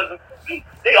brother cousins,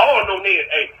 they all know Ned.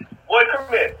 Hey, boy, come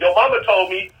here. Your mama told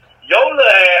me your little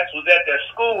ass was at that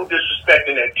school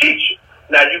disrespecting that teacher.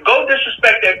 Now you go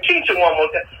disrespect that teacher one more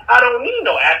time. I don't need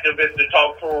no activist to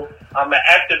talk to him. I'm gonna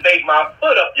activate my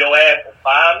foot up your ass in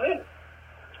 5 minutes.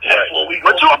 That's what we go.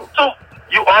 But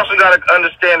you also got to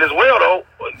understand as well, though,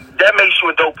 that makes you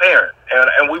a dope parent,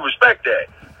 and we respect that.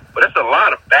 But it's a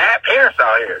lot of bad parents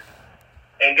out here.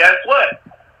 And guess what?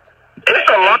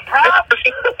 It's a lot of parents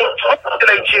who don't talk to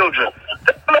their children.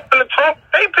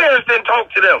 Their parents didn't talk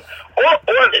to them. Or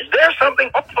there's something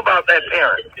off about that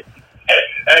parent.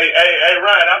 Hey,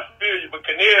 Ryan, I feel you, but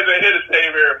Kenaz ain't here to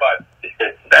save everybody.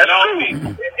 That's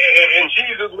true. And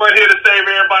Jesus wasn't here to save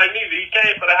everybody neither. He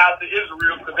came for the house of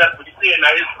Israel because that's what he said.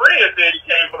 Now, his friend said he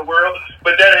came for the world,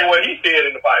 but that ain't what he said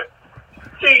in the Bible.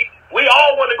 See, we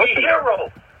all want to be heroes.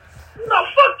 No,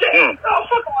 fuck that. No,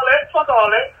 fuck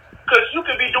all that. Because you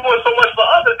can be doing so much for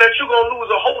others that you're going to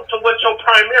lose a hold to what your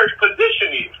primary position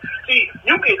is. See,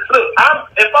 you can, look,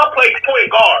 if I play point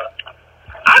guard,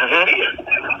 I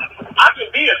can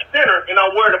be a center, and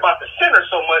I'm worried about the center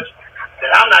so much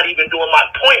that I'm not even doing my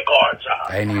point guard job.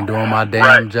 I ain't even doing my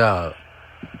damn job.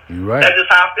 You right. That's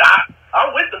just how I feel. I'm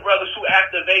with the brothers who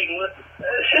activating.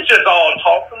 It's just all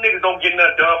talk. Some niggas don't get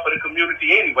nothing done for the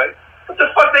community anyway. What the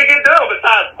fuck they get done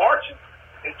besides marching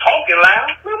and talking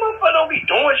loud? Man, motherfucker don't be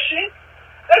doing shit.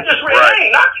 That just really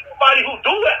ain't knocking nobody who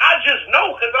do it. I just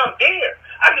know because I'm there.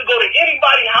 I can go to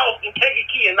anybody's house in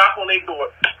Kankakee and knock on their door.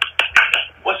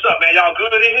 What's up, man? Y'all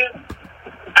good in here?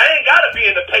 I ain't gotta be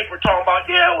in the paper talking about,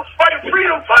 yeah, we're fighting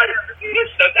freedom fighters.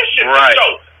 That shit is so.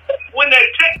 When that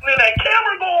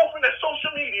camera go off in that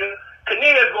social media,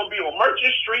 Kenaz gonna be on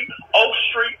Merchant Street, Oak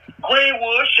Street,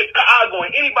 Greenwood, Chicago,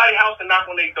 and anybody's house and knock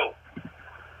on their door.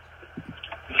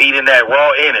 Feeding that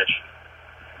raw energy.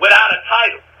 Without a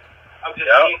title. I'm just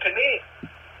being Kenaz.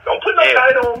 Don't put no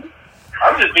title on me.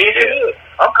 I'm just being Kenaz.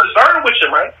 I'm concerned with you,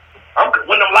 man.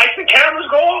 When the lights and cameras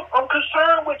go off, I'm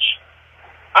concerned with you.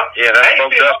 I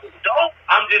ain't saying don't.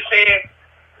 I'm just saying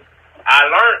I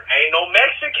learned ain't no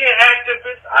Mexican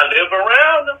activists. I live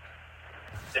around them.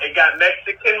 They got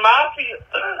Mexican mafia.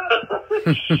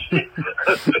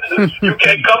 You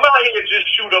can't come out here and just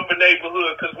shoot up a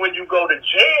neighborhood because when you go to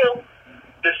jail,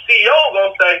 the CO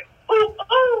gonna say, ooh,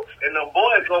 ooh, and the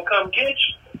boys gonna come get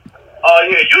you. Oh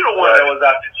yeah, you the one that was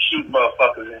out there shooting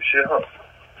motherfuckers and shit, huh?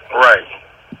 Right.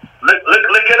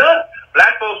 Look at us.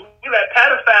 Black folks, we let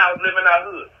pedophiles live in our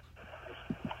hood.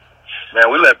 Man,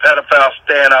 we let pedophiles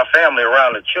stay in our family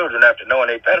around the children after knowing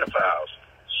they pedophiles.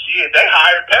 Shit, they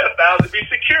hired pedophiles to be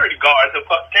security guards at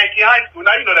Kankakee High School.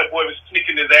 Now you know that boy was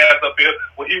sneaking his ass up here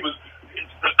when he was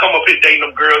come up here dating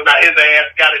them girls. Now his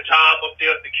ass got a job up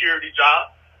there, security job.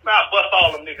 Now I bust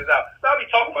all them niggas out. Now I be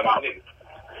talking about them niggas.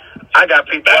 I got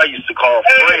people I used to call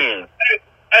friends.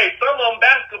 Hey, some of them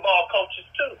basketball coaches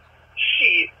too.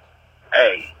 Shit.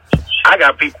 Hey, I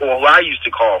got people who I used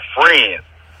to call friends.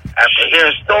 After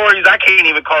hearing stories, I can't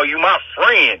even call you my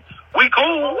friend. We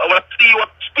cool. When I see you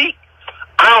speak,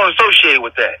 I don't associate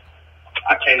with that.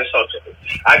 I can't associate.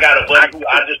 I got a buddy who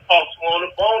I just talked to on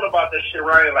the phone about that shit,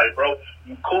 Ryan. Like, bro,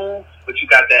 you cool, but you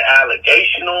got that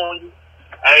allegation on you.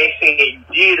 I ain't saying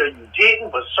you did or you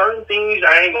didn't, but certain things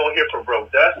I ain't gonna hear from bro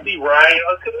Dusty, Ryan,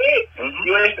 or Commit.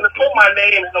 You ain't gonna put my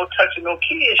name and no touching no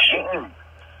kid shit.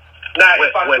 Now,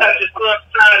 if I touch his son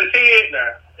side his head,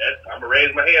 I'm going to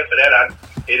raise my hand for that. I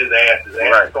hit his ass. His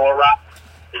ass is going right.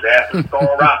 His ass was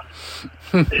throwing rocks.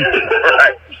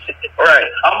 Right.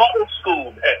 I'm old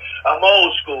school, man. I'm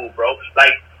old school, bro.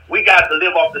 Like, we got to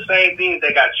live off the same things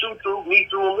they got you through, me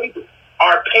through, and me through.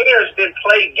 Our parents didn't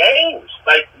play games.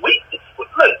 Like,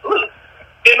 look.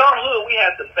 In our hood, we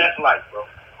had the best life, bro.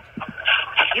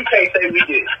 You can't say we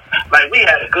did. Like, we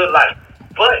had a good life.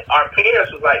 But our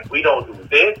parents was like, we don't do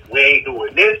this, we ain't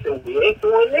doing this, and we ain't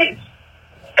doing this.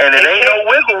 And it ain't no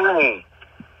wiggle room.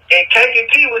 And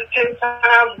Kankakee was 10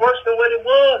 times worse than what it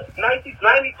was. 93 and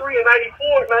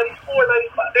 94, 95.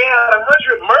 They had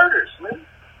 100 murders, man.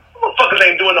 Motherfuckers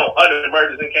ain't doing no 100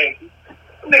 murders in Kankakee.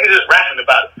 Them niggas just rapping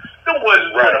about it. Them boys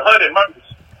is doing 100 murders.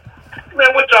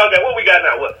 Man, what y'all got? What we got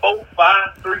now? What, 4,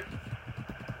 5, 3?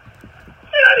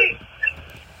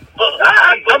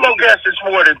 I'm gonna guess it's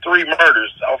more than 3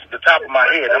 murders off the top of my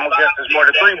head. I'm gonna guess it's more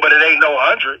than 3, but it ain't no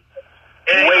 100.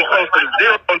 You way close to the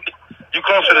zero. You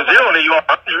closer to 0 than you are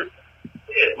 100.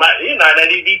 Yeah, you know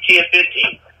that he be 10, 15.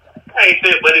 I ain't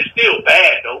saying, but it's still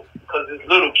bad though, because it's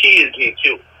little kids getting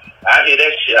killed. I hear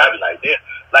that shit. I be like, damn.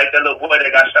 Like that little boy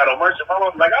that got shot on Merchant. I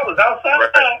was outside.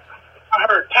 Right. I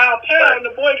heard pow, and the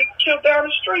boy get killed down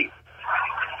the street.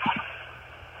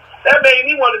 That made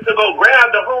me wanted to go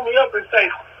grab the homie up and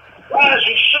say, why is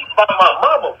you shooting by my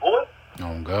mama, boy?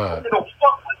 Oh, God. You know,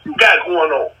 fuck what you got going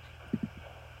on.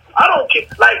 I don't care.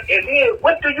 Like, and then,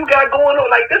 what do you got going on?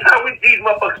 Like, this how these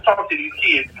motherfuckers talk to these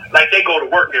kids. Like, they go to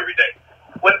work every day.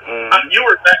 What? You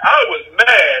were mad. I was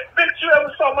mad. Bitch, you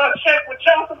ever saw my check with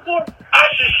child support? I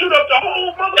should shoot up the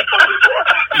whole motherfucking court.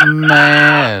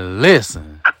 Man,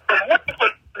 listen.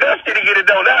 That's to get it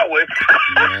done that way.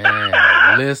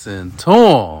 Man, listen to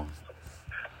him.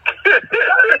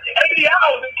 80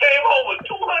 hours and came home with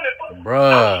 200.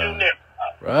 Bruh.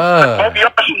 Hope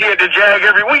y'all should get the Jag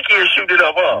every weekend, shoot it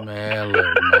up, huh? Man,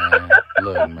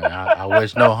 look, man. I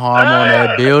wish no harm on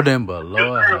that building, but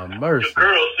Lord have mercy. The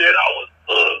girl said I was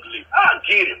ugly. I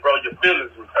get it, bro. Your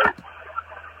feelings was hurt.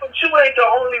 But you ain't the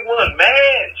only one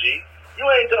mad, G. You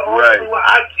ain't the only one.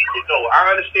 I get it, though.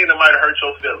 I understand it might have hurt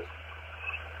your feelings.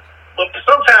 But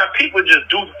sometimes people just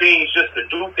do things just to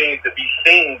do things to be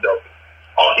seen, though.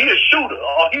 Oh, he a shooter.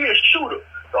 Oh, he a shooter.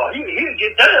 Oh, he'll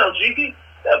get down, G.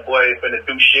 That boy ain't finna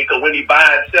do shit, because when he by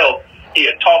himself,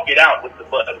 he'll talk it out with the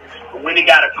button. But when he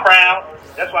got a crowd,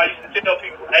 that's why I used to tell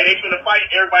people, hey, they finna fight,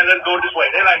 everybody let's go this way.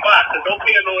 They're like, why? Because don't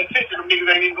pay no attention, them niggas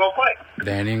ain't even gonna fight.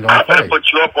 They ain't even gonna fight. I'm gonna put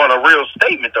you up on a real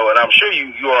statement, though, and I'm sure you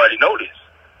already know this.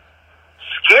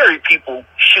 Scary people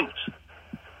shoot.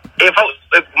 If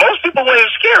most people when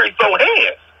it's scary, throw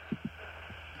hands.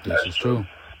 This is true.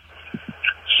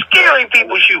 Scary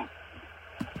people shoot.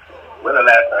 When the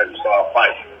last time you saw a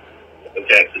fight?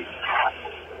 Exactly.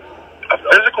 A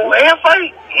physical hand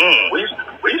fight? We used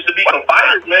to be some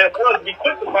fighters, man. We used to be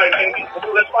quick to fight.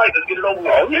 Let's fight. Let's get it over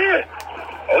with.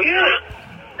 Oh, yeah.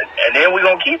 And then we're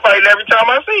going to keep fighting every time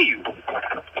I see you.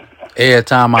 Every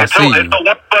time I see you. So one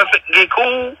of us get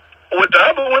cool with the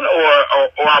other one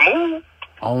or I move?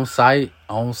 On site.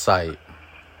 Yeah.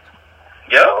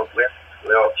 We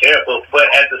don't care. But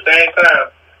at the same time,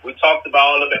 we talked about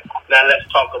all of it. Now let's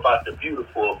talk about the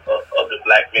beautiful of the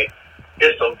black man.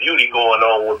 There's some beauty going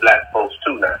on with black folks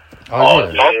too now.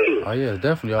 Oh yeah,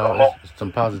 definitely. There's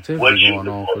some positivity going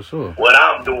on for sure. What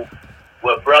I'm doing,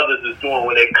 what brothers is doing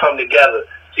when they come together.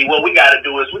 See, what we got to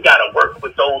do is we got to work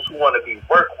with those who want to be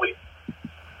worked with,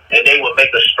 and they will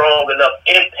make a strong enough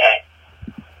impact.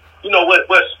 You know what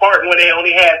Spartan, when they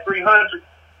only had 300,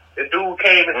 the dude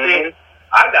came and said,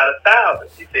 I got 1,000.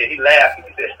 He said, he laughed.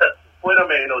 He said, boy,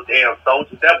 them ain't no damn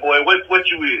soldiers. That boy, what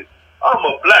you is? I'm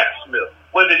a blacksmith.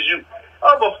 What is you?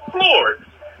 I'm a florist.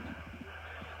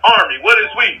 Army. What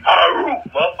is we? Haru,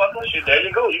 motherfucker. Shit, there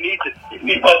you go. You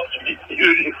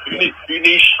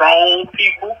need strong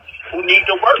people who need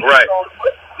to work. Right.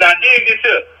 Now, dig this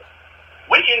here.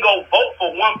 We can go vote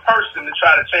for one person to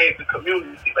try to change the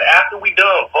community, but after we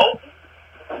done voting,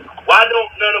 why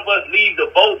don't none of us leave the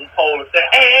voting poll and say,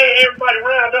 hey, everybody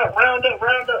round up.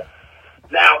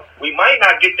 Now, we might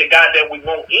not get the guy that we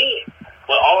want in,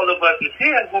 but all of us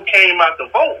here who came out to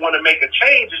vote want to make a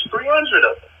change. It's 300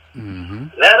 of us.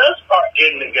 Let us start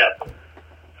getting together.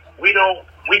 We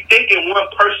thinking one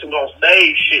person gonna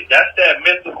save shit. That's that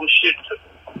mythical shit to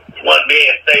one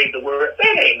man save the world.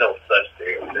 There ain't no such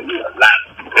thing. There's a lot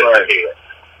of people here.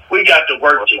 We got to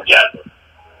work together.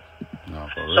 No,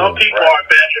 some people are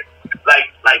better.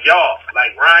 Like y'all,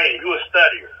 like Ryan, you a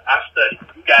studier. I study.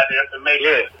 You got the information.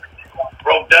 Yeah.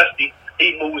 Bro Dusty,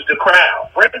 he moves the crowd.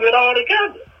 Bring it all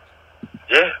together.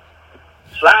 Yeah.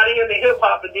 Slide in the hip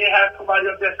hop and then have somebody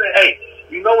up there say, hey,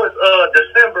 you know it's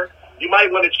December. You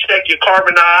might want to check your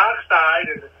carbon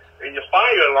dioxide and your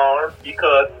fire alarm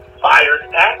because fire's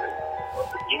happening.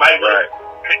 You might want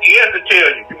Kenaz to tell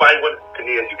you. You might want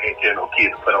Kenaz. You can't tell no kid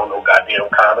to put on no goddamn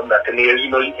condom. Now Kenaz, you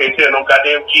know you can't tell no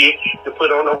goddamn kid to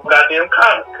put on no goddamn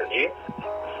condom. Kenaz.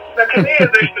 Now Kenaz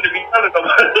ain't gonna be telling them.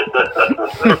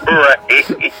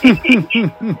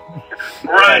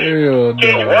 Right. Hell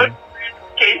Can no.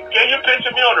 you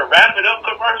picture me on the Wrap It Up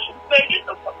commercial? Man, get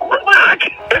the fuck away.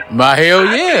 My hell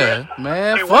yeah,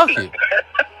 man. Fuck it.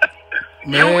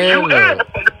 Man,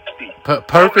 look.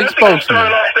 Perfect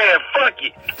spokesman.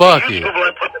 Fuck it.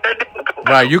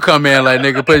 Right, you come in like,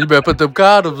 nigga, you better put them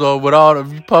condoms on with all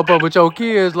of you pump up with your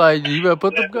kids like, you better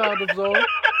put them condoms on.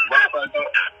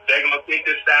 They're gonna think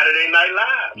this Saturday Night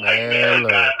Live. Man,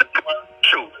 look.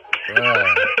 True.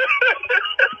 Right.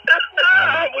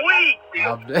 I'm weak.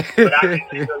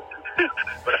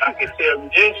 But I can tell you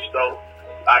this, though.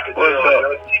 I can tell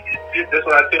young kids. That's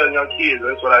what I tell young kids.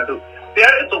 That's what I do.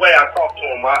 That is the way I talk to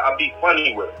them. I be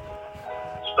funny with them.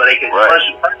 So they can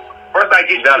first I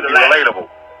get you to laugh. Relatable.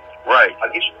 Right. I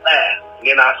get you to laugh. And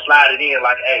then I slide it in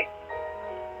like, hey,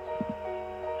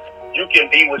 you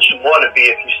can be what you want to be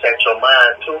if you set your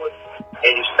mind to it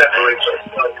and you separate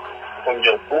yourself from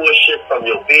your bullshit, from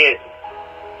your business.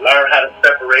 Learn how to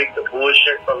separate the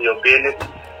bullshit from your business.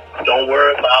 Don't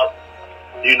worry about,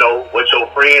 what your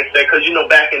friends say. Because,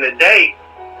 back in the day,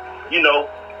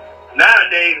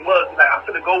 nowadays, was like, I'm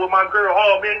going to go with my girl.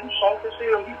 Oh, man, you soft as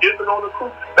hell. You dipping on the crew.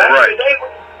 Back in the day,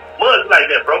 was like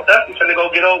that. Bro Duffy finna go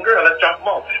get old girl. Let's drop him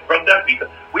off. Bro Duffy,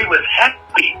 we was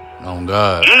happy. Oh,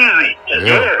 God. Easy.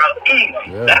 Yeah.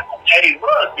 Easy. Yeah. That day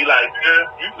was be like, girl,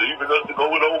 you leaving us to go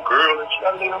with old girl. And she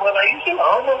was like, you still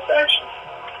homosexual.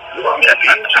 You want me to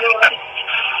beat you?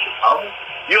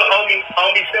 You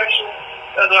homosexual?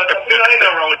 That's what I ain't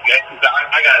nothing wrong with gay.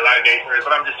 I got a lot of gay friends,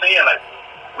 but I'm just saying, like,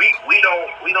 we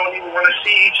don't even want to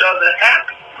see each other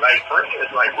happy. Like friends,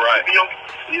 like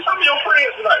some of your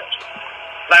friends like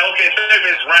okay, say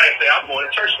Miss Ryan say I'm going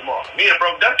to church tomorrow. Me and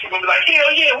Bro Ducky gonna be like,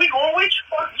 hell yeah, we going with you,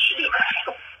 fucking shit.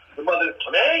 The mother,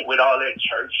 man, with all that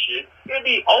church shit, it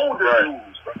be older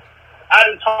dudes, bro. I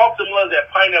done talked to ones at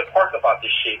Pioneer Park about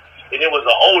this shit, and it was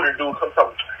an older dude come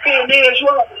from, hey man, you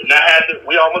up? And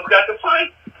we almost got to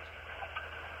fight.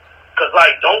 Cause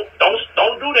like, don't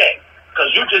do that. Cause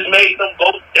you just made them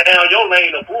go down your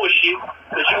lane of bullshit.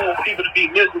 Cause you want people to be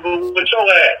miserable with your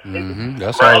ass. Mm-hmm.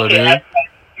 That's all it is.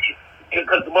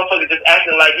 Because the motherfucker just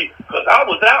acting like he. Because I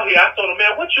was out here, I told him,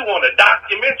 man, what you want, a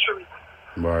documentary?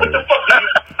 Right. What the fuck?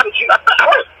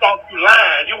 First off, you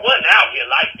lying. You wasn't out here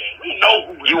like that. We know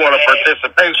who you want a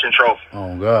participation trophy.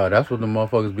 Oh God, that's what the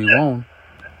motherfuckers be wanting.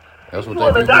 That's what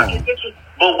they be wanting.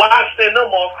 But why send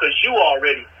them off? Because you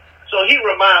already. So he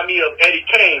remind me of Eddie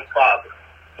Kane's father.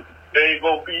 They ain't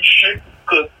gonna be shit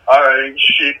because I ain't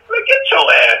shit. Look, get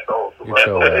your ass on somewhere. Get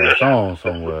your ass on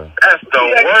somewhere. That's the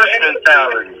worst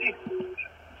mentality.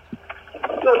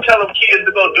 You don't tell them kids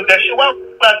to go do that shit. Why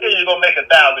out there you gonna make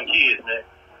 1,000 kids, man,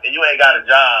 and you ain't got a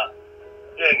job,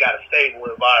 you ain't got a stable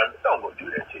environment? Don't go do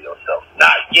that to yourself.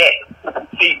 Not yet.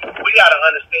 See, we gotta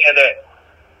understand that.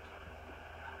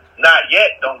 Not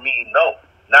yet don't mean no.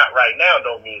 Not right now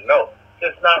don't mean no.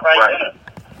 It's not right now.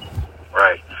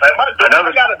 Right. Like my daughter,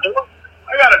 I got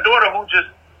a daughter who just,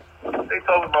 they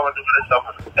told me mama doing this stuff,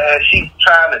 and she's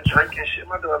trying to drink and shit.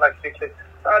 My daughter like 16.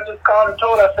 So I just called and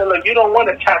told her, I said, look, you don't want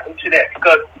to tap into that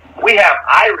because we have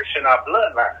Irish in our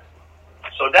bloodline.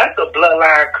 So that's a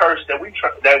bloodline curse that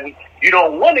you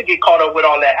don't want to get caught up with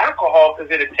all that alcohol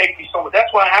because it'll take you so much.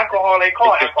 That's why alcohol they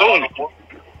call alcohol.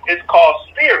 It's called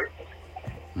spirit.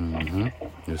 Mm-hmm.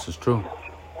 This is true.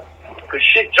 Because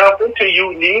shit jump into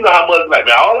you, and you know how much, like,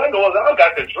 man, all I know is I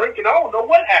got to drink and I don't know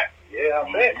what happened. Yeah,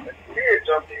 man, the spirit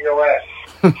jumped in your ass.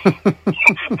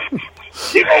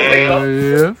 You gonna wake up,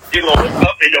 you gonna wake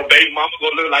up and your baby mama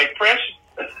gonna look like Precious.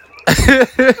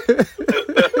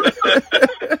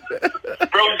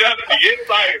 Bro, that's the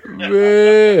insider.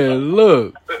 Man,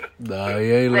 look. Nah,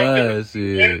 he ain't lying,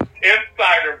 shit.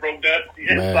 Insider, bro, that's the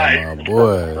insider. Man, my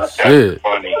boy, shit.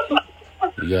 Funny.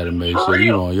 You gotta make sure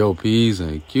you on your P's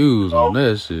and Q's on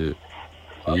that shit.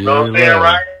 You know what I'm saying,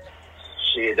 right?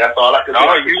 Shit, that's all I can do.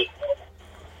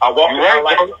 I walk around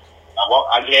like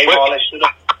I gave all that shit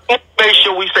up. Make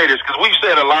sure we say this because we've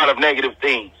said a lot of negative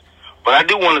things, but I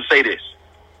do want to say this.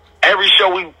 Every show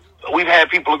we've had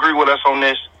people agree with us on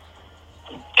this.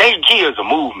 Kankakee is a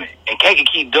movement, and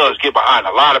Kankakee does get behind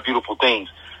a lot of beautiful things.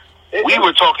 We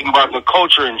were talking about the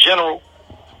culture in general,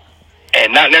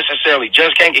 and not necessarily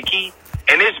just Kankakee.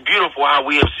 And it's beautiful how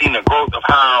we have seen the growth of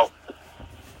how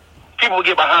people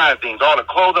get behind things. All the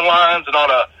clothing lines and all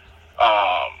the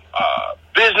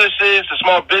businesses, the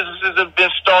small businesses have been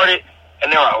started.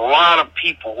 And there are a lot of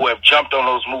people who have jumped on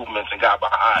those movements and got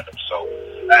behind them. So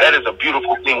that is a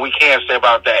beautiful thing we can say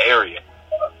about that area.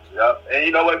 Yep. And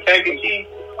you know what, Kankakee?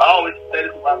 I always say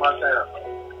this about my town.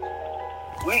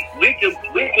 We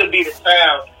could be the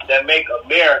town that make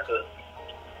America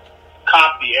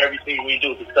copy everything we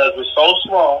do because we're so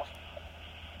small.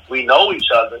 We know each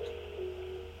other,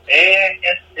 and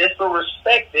it's the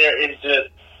respect there. It's just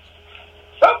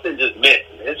something just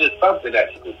missing. It's just something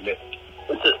that's just missing.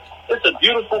 It's a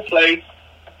beautiful place.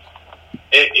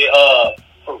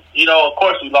 You know, of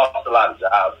course, we lost a lot of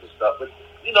jobs and stuff, but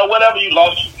you know, whatever you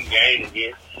lost, you can gain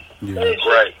again. Yeah,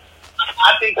 right.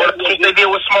 I think that's what they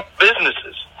deal with small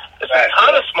businesses. There's a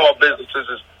ton of small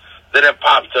businesses that have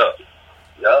popped up.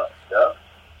 Yeah.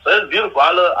 So it's beautiful.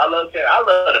 I love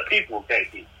the people of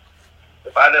Kankakee.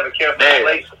 If I never care for the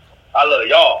place, I love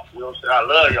y'all. You know what I'm saying? I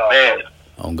love y'all. Man.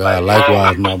 Oh God,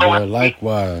 likewise, my boy.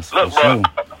 Likewise. Look, bro,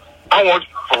 I want you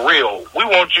for real. We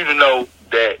want you to know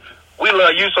that we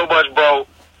love you so much, bro.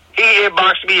 He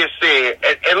inboxed me and said,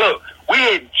 and look, we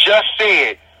had just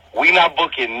said we not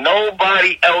booking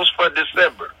nobody else for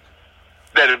December.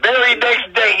 That the very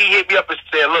next day he hit me up and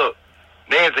said, look,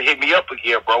 Nanza hit me up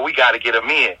again, bro. We got to get him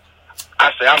in.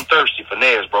 I said, I'm thirsty for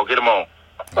Naz, bro. Get him on.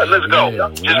 But let's go.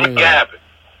 Just make it happen.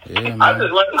 Yeah, man. I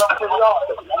just learned a lot from y'all.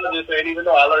 I just ain't even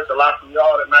know. I learned a lot from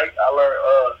y'all tonight.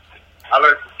 I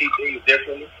learned to see things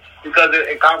differently. Because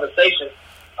in conversation,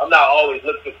 I'm not always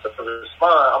looking to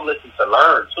respond. I'm listening to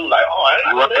learn, too. Like, oh, I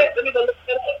didn't know that. Let me go look at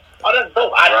that. Oh, that's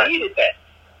dope. I needed that.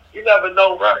 You never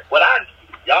know what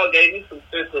y'all gave me some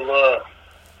sense of,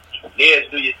 Nez,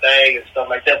 do your thing and stuff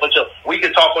like that. But we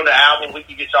can talk on the album. We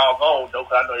can get y'all going, though,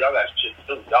 because I know y'all got shit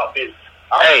to do. Y'all busy.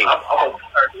 I'm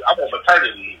on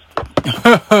maternity leave.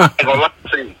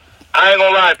 I ain't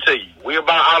gonna lie to you. We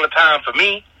about out of time for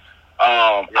me.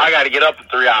 I got to get up in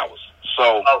 3 hours.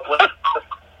 So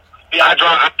I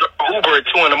drive Uber at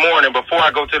 2 a.m. before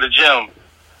I go to the gym,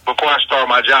 before I start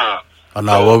my job. Oh,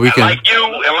 no, what we can like you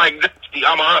and like this,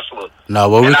 I'm a hustler. No,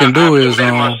 what we can do is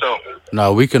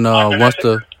we can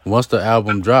once the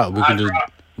album drop,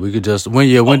 we could just when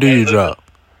do you drop?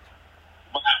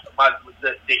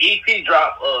 The EP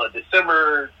drop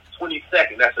December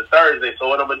 22nd. That's a Thursday. So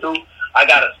what I'm gonna do? I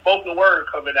got a spoken word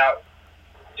coming out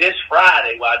this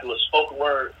Friday where I do a spoken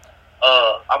word.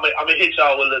 I'm gonna hit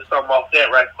y'all with a little something off that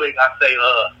right quick. I say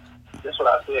this is what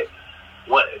I said.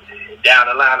 Down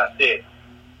the line I said,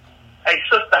 hey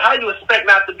sister, how you expect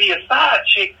not to be a side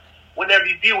chick whenever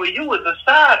you view you as a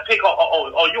side pick?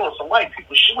 Oh, you on some white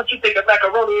people shit. What you think of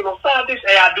macaroni ain't on side dish?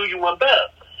 Hey, I do you one better.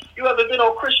 You ever been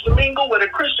on Christian Mingle with a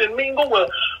Christian Mingle where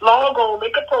log on,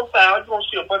 make a profile, you gonna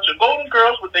see a bunch of golden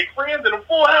girls with their friends in a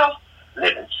full house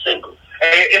living single.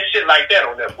 And it's shit like that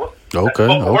on that book. Okay,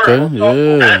 yeah.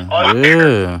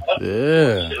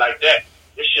 Shit like that.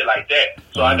 It's shit like that.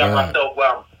 So I got myself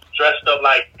dressed up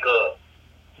like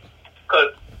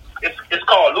cause it's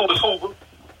called Louis Hoover.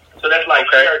 So that's like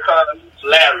Farrakhan,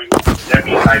 Larry. That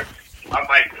means like I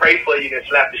might pray for you, then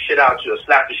slap the shit out you, or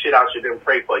slap the shit out you, then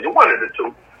pray for you. One of the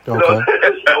two. Okay.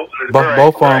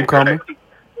 Both of them coming.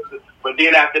 But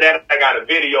then after that, I got a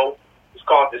video. It's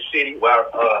called The City, where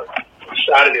I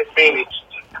shot it in Phoenix.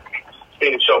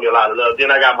 Phoenix showed me a lot of love.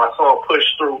 Then I got my song Push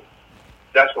Through.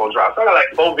 That's gonna drop. So I got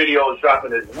like 4 videos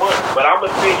dropping this month. But I'm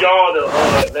gonna send y'all to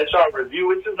let y'all review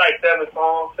it. It's just like 7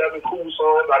 songs, 7 cool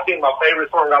songs. I think my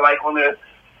favorite song I like on there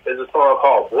is a song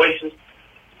called Voices.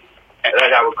 And I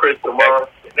got with Kenaz Demar.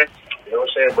 You know what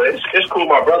I'm saying? But it's cool.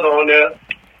 My brother on there.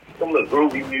 Some little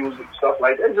groovy music, stuff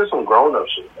like that. It's just some grown up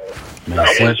shit,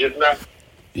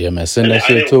 man. Send that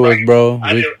shit to us, bro.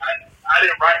 I didn't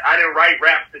write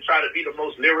raps to try to be the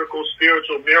most lyrical,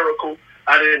 spiritual miracle.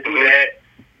 I didn't do that.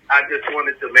 I just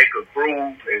wanted to make a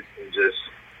groove and just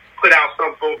put out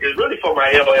something. It's really for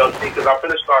my LLC because I'm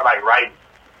finna start like writing.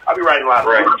 I'll be writing a lot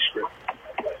of scripts.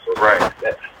 So,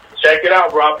 check it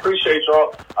out, bro. I appreciate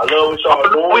y'all. I love what y'all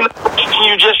doing. We not teaching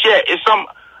you just yet.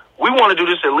 We want to do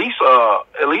this at least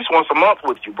once a month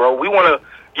with you, bro. We want to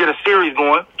get a series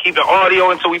going, keep the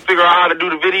audio until we figure out how to do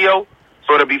the video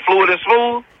so it'll be fluid and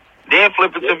smooth. Then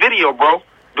flip it to video, bro.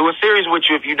 Do a series with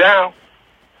you if you down.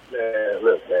 Man,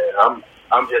 look, man,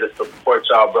 I'm here to support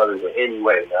y'all brothers in any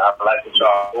way, man. I like what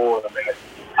y'all doing, man.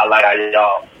 I like how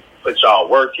y'all put y'all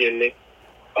work in it.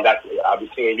 I'll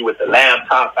be seeing you with the lamb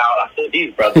top out. I said,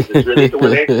 these brothers is really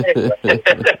doing their thing.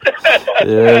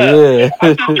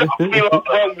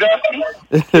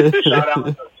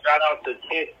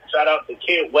 Shout out to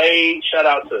Kent Wade. Shout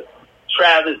out to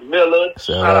Travis Miller.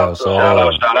 Shout out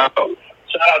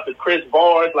to Chris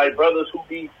Barnes, like brothers who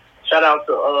be. Shout out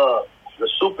to the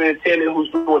superintendent who's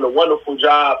doing a wonderful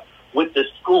job with the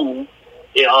school.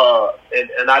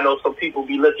 and I know some people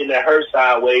be looking at her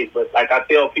sideways, but like I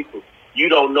tell people, you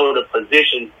don't know the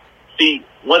position. See,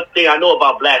 one thing I know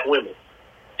about black women,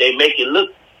 they make it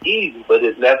look easy, but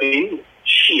it's never easy.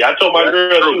 Shit, I told my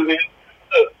girl, she was in,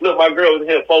 look, my girl was in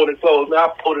here folding clothes. Now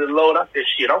I folded the load. I said,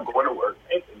 shit, I'm going to work.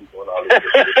 I ain't gonna be doing all this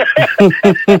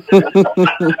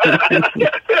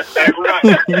shit. Right.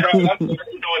 I'm doing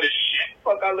this shit.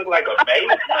 Fuck, I look like a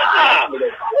baby.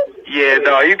 Yeah,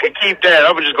 no, you can keep that.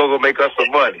 I'm just gonna go make us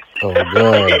some money. Oh,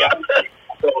 God.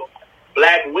 So,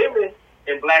 black women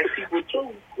and black people, too,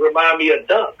 remind me of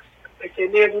ducks. They say,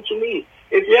 there's what you mean.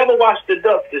 If you ever watch the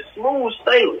duck, the smooth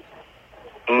sailing.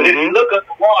 But if you look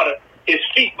underwater, his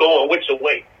feet going which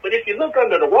way. But if you look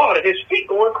under the water, his feet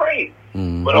going crazy.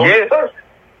 But on the surface,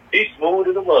 he's smooth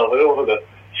as a mother.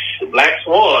 The black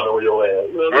swan on your ass.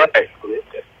 You know what I mean?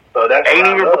 So that's ain't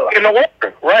even in the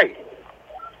water. Right.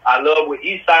 I love what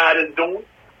Eastside is doing,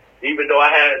 even though I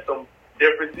had some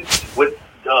differences with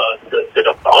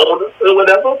the owner or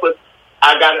whatever. But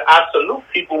I salute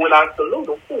people when I salute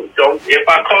them too. Don't, if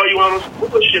I call you on some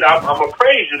bullshit, I'm gonna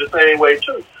praise you the same way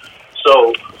too.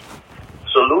 So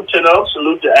salute to them,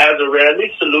 salute to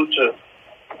Azarelli, salute to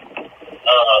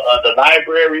the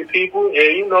library people, and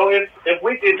you know if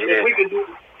we can do,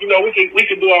 you know, we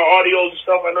can do our audios and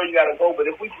stuff. I know you gotta go, but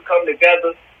if we can come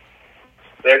together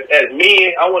as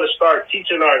men, I want to start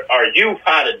teaching our youth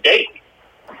how to date.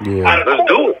 Yeah, let's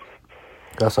do it.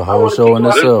 That's a whole show in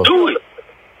itself. Do it.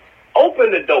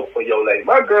 Open the door for your lady.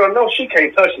 My girl knows she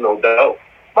can't touch no dope.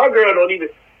 My girl don't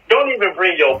even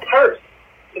bring your purse.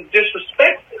 It's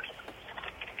disrespectful.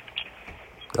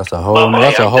 That's a whole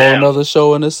nother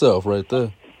show in itself right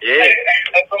there. Yeah.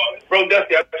 Bro,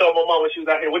 Dusty, I told my mom when she was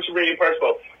out here, what you bring your purse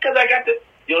for? Because I got you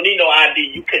don't need no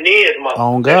ID. You Kenaz, mom.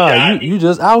 Oh, God. You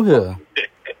just out here.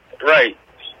 Right.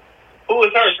 Who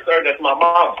is her, sir? That's my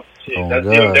mom. Shit, Oh, you God.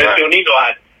 don't need no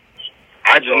ID.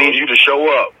 I just need you to show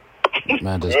up.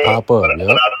 Man, just pop up, I love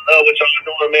what y'all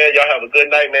doing, man. Y'all have a good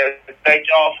night, man. Thank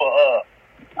y'all for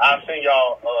I've seen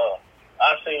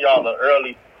y'all the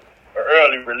early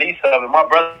release of it. My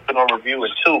brother's gonna review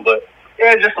it too, but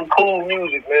yeah, just some cool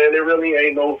music, man. There really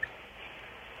ain't no,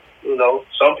 you know,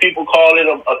 some people call it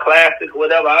a classic or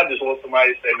whatever. I just want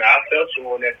somebody to say, man, I felt you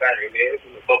on that thing, man.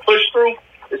 But Push Through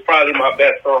is probably my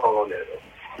best song on there,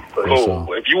 though.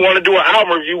 Cool. If you want to do an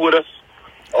album review with us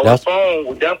on the phone,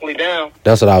 we're definitely down.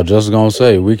 That's what I was just gonna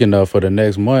say. We can for the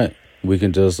next month, we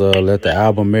can just let the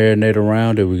album marinate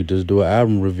around it. We can just do an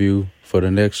album review for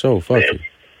the next show. Fuck it.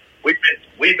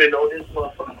 We've been on this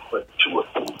motherfucker for 2 or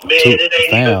 3. Man, it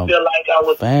ain't even feel like we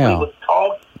was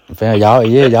talking. Fam,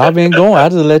 y'all been going. I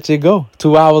just let you go.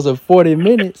 2 hours and 40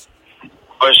 minutes.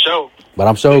 For sure. But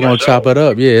I'm sure we're gonna chop it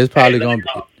up. Yeah, it's probably gonna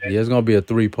be a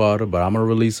 3-parter, but I'm gonna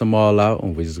release them all out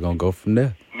and we're just gonna go from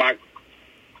there.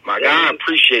 My guy, I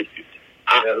appreciate you.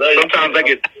 Sometimes I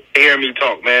get to hear me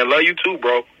talk, man. Love you too,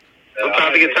 bro.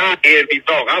 Sometimes I get tired of hearing me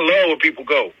talk. I love when people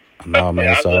go. No,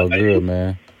 man, it's all good,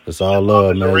 man. It's all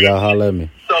love, man. Y'all holler at me.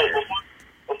 So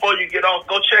before you get off,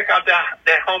 go check out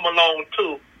that Home Alone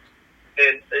 2.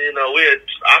 And you know,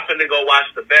 I'm finna go watch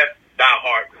the best Die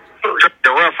Hard 3. To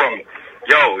run from me.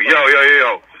 Yo.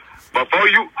 Before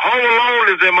you, Home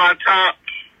Alone is in my top.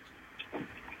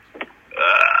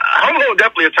 Home Alone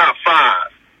definitely a top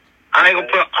 5. I ain't gonna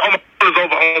put Home Alone is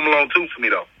over Home Alone 2 for me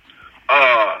though.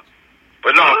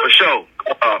 But no, for sure.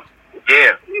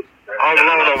 Yeah. Home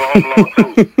Alone over Home Alone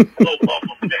 2.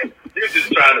 You're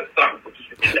just trying to start.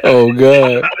 Oh,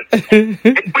 God. In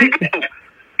the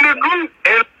group,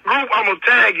 I'm gonna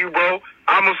tag you, bro.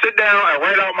 I'm gonna sit down and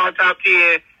write out my top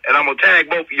 10, and I'm gonna tag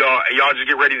both of y'all, and y'all just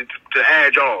get ready to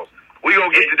add y'all. We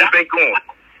gonna get the debate going.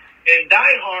 And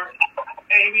Die Hard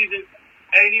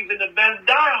ain't even the best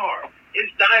Die Hard.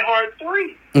 It's Die Hard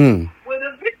 3 with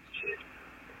a bitch.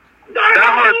 Die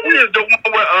Hard 3 is the one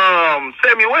with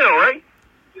Samuel, right?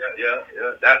 Yeah.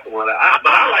 That's the one. I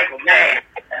like him. Man.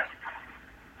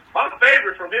 My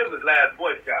favorite from him is Last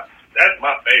Boy Scout. That's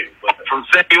my favorite. But from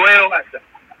Samuel? Like that.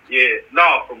 Yeah.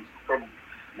 No, from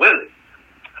Willis.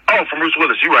 Oh, from Bruce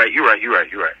Willis. You're right. I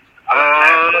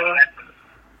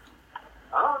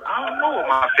don't know what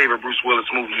my favorite Bruce Willis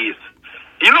movie is.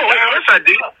 You know what? Yes, I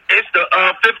do. It's the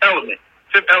Fifth Element.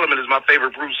 Fifth Element is my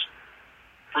favorite Bruce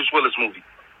Willis movie.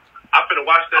 I'm finna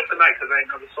watch that tonight because I ain't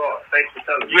never saw it. Thanks for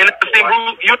telling me.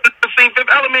 You never seen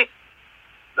Fifth Element?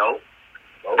 No.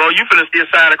 Bro, you finna see a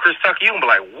side of Chris Tucker. You gonna be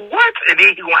like, what? And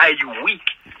then he gonna have you weak.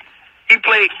 He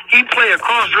play a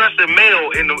cross-dressing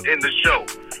male in the show.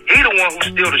 He the one who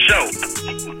steal the show.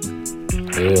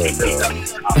 Yeah, bro.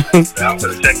 I'm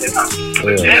gonna check it out.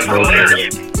 That's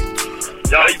hilarious.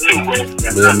 Y'all too, bro.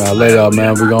 Yeah, man. I love y'all,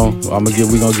 man. We gonna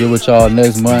get with y'all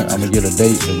next month. I'm gonna get a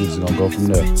date, and we just gonna go from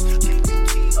there.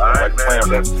 All right, man.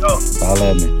 Let's go.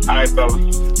 Holla at me. All right,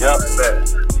 fellas. Yep.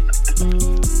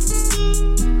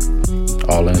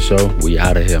 All in show. We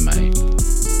out of here, man.